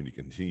it's going to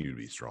continue to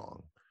be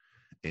strong,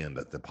 and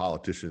that the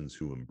politicians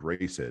who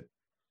embrace it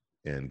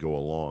and go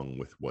along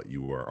with what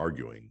you are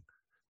arguing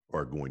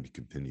are going to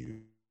continue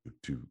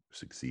to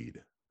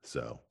succeed.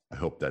 So I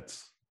hope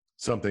that's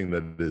something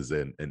that is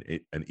an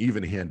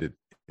even-handed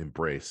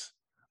embrace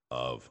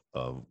of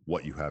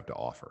what you have to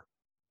offer.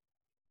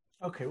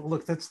 Okay, well,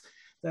 look,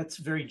 that's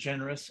very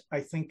generous.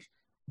 I think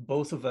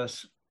both of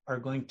us are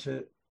going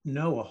to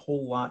know a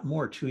whole lot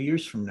more 2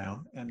 years from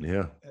now, and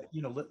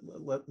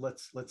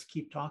let's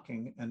keep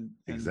talking, and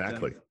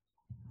exactly.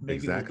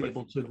 Maybe we'll be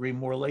able to agree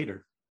more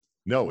later.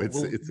 No,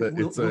 it's a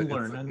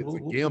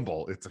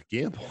gamble. It's a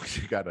gamble.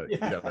 You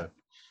gotta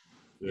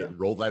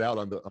roll that out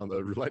on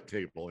the roulette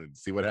table and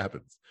see what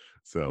happens.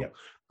 So,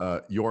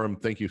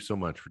 Yoram, thank you so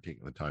much for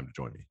taking the time to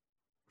join me.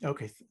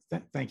 Okay,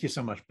 thank you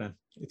so much, Ben.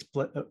 It's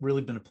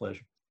really been a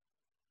pleasure.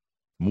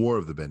 More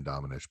of the Ben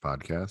Domenech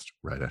podcast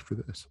right after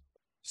this.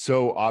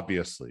 So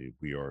obviously,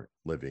 we are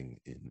living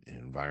in an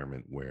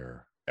environment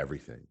where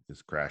everything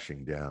is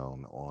crashing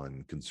down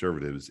on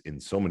conservatives in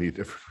so many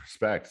different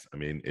respects. I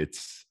mean,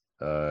 it's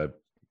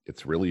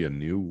really a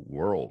new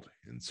world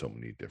in so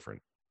many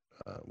different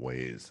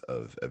ways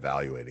of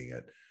evaluating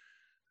it.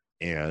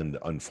 And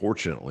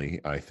unfortunately,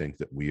 I think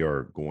that we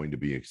are going to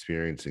be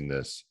experiencing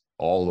this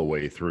all the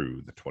way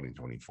through the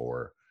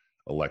 2024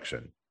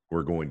 election.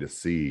 We're going to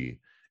see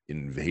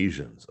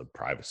invasions of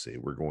privacy.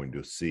 We're going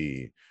to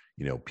see,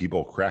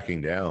 people cracking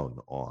down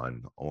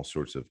on all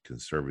sorts of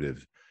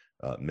conservative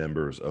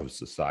members of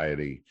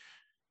society.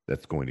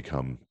 That's going to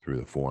come through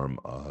the form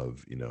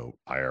of,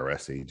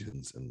 IRS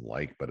agents and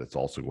but it's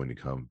also going to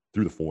come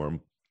through the form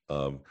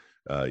of,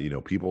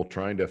 people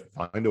trying to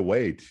find a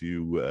way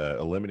to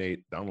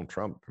eliminate Donald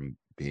Trump from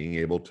being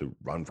able to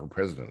run for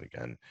president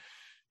again.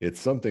 It's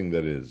something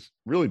that is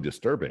really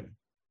disturbing.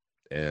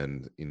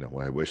 And,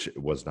 I wish it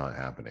was not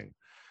happening.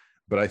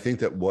 But I think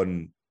that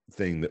one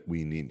thing that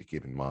we need to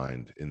keep in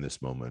mind in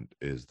this moment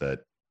is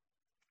that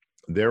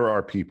there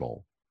are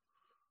people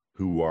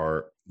who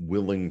are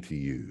willing to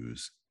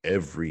use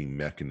every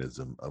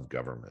mechanism of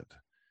government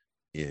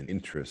in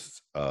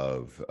interests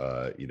of,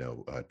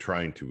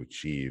 trying to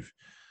achieve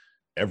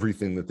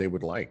everything that they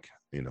would like,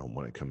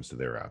 when it comes to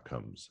their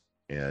outcomes.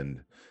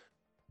 And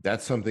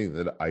that's something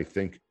that I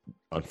think,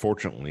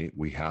 unfortunately,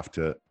 we have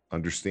to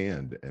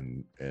understand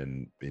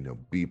and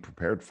be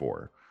prepared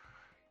for.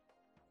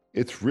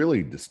 It's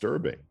really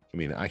disturbing. I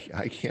mean,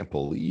 I can't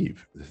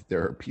believe that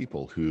there are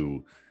people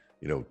who,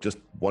 just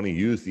want to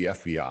use the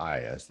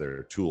FBI as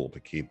their tool to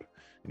keep,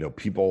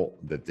 people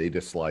that they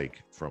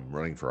dislike from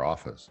running for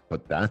office.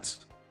 But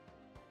that's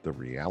the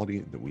reality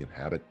that we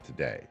inhabit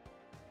today.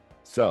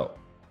 So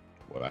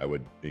what I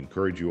would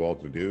encourage you all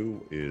to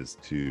do is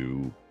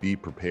to be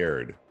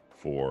prepared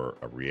for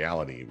a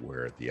reality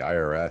where the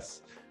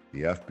IRS,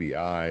 the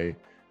FBI,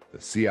 the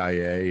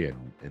CIA,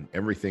 and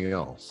everything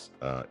else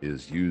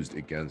is used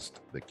against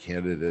the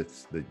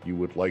candidates that you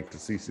would like to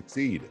see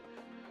succeed.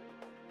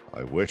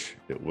 I wish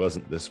it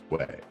wasn't this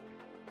way,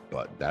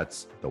 but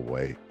that's the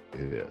way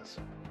it is.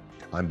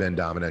 I'm Ben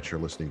Domenech. You're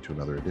listening to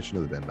another edition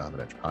of the Ben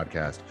Domenech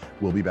podcast.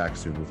 We'll be back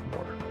soon with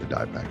more to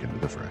dive back into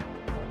the fray.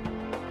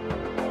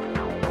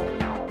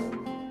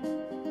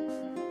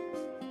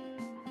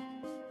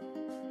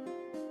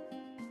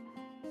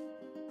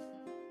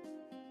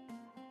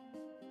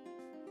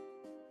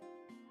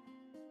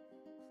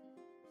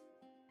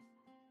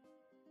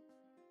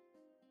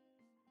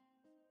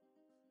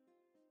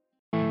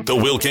 The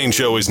Will Cain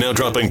Show is now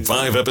dropping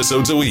 5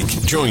 episodes a week.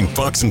 Join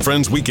Fox &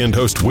 Friends weekend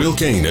host Will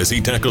Cain as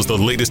he tackles the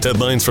latest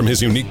headlines from his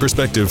unique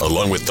perspective,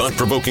 along with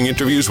thought-provoking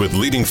interviews with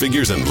leading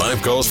figures and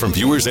live calls from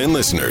viewers and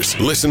listeners.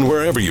 Listen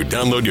wherever you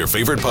download your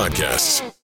favorite podcasts.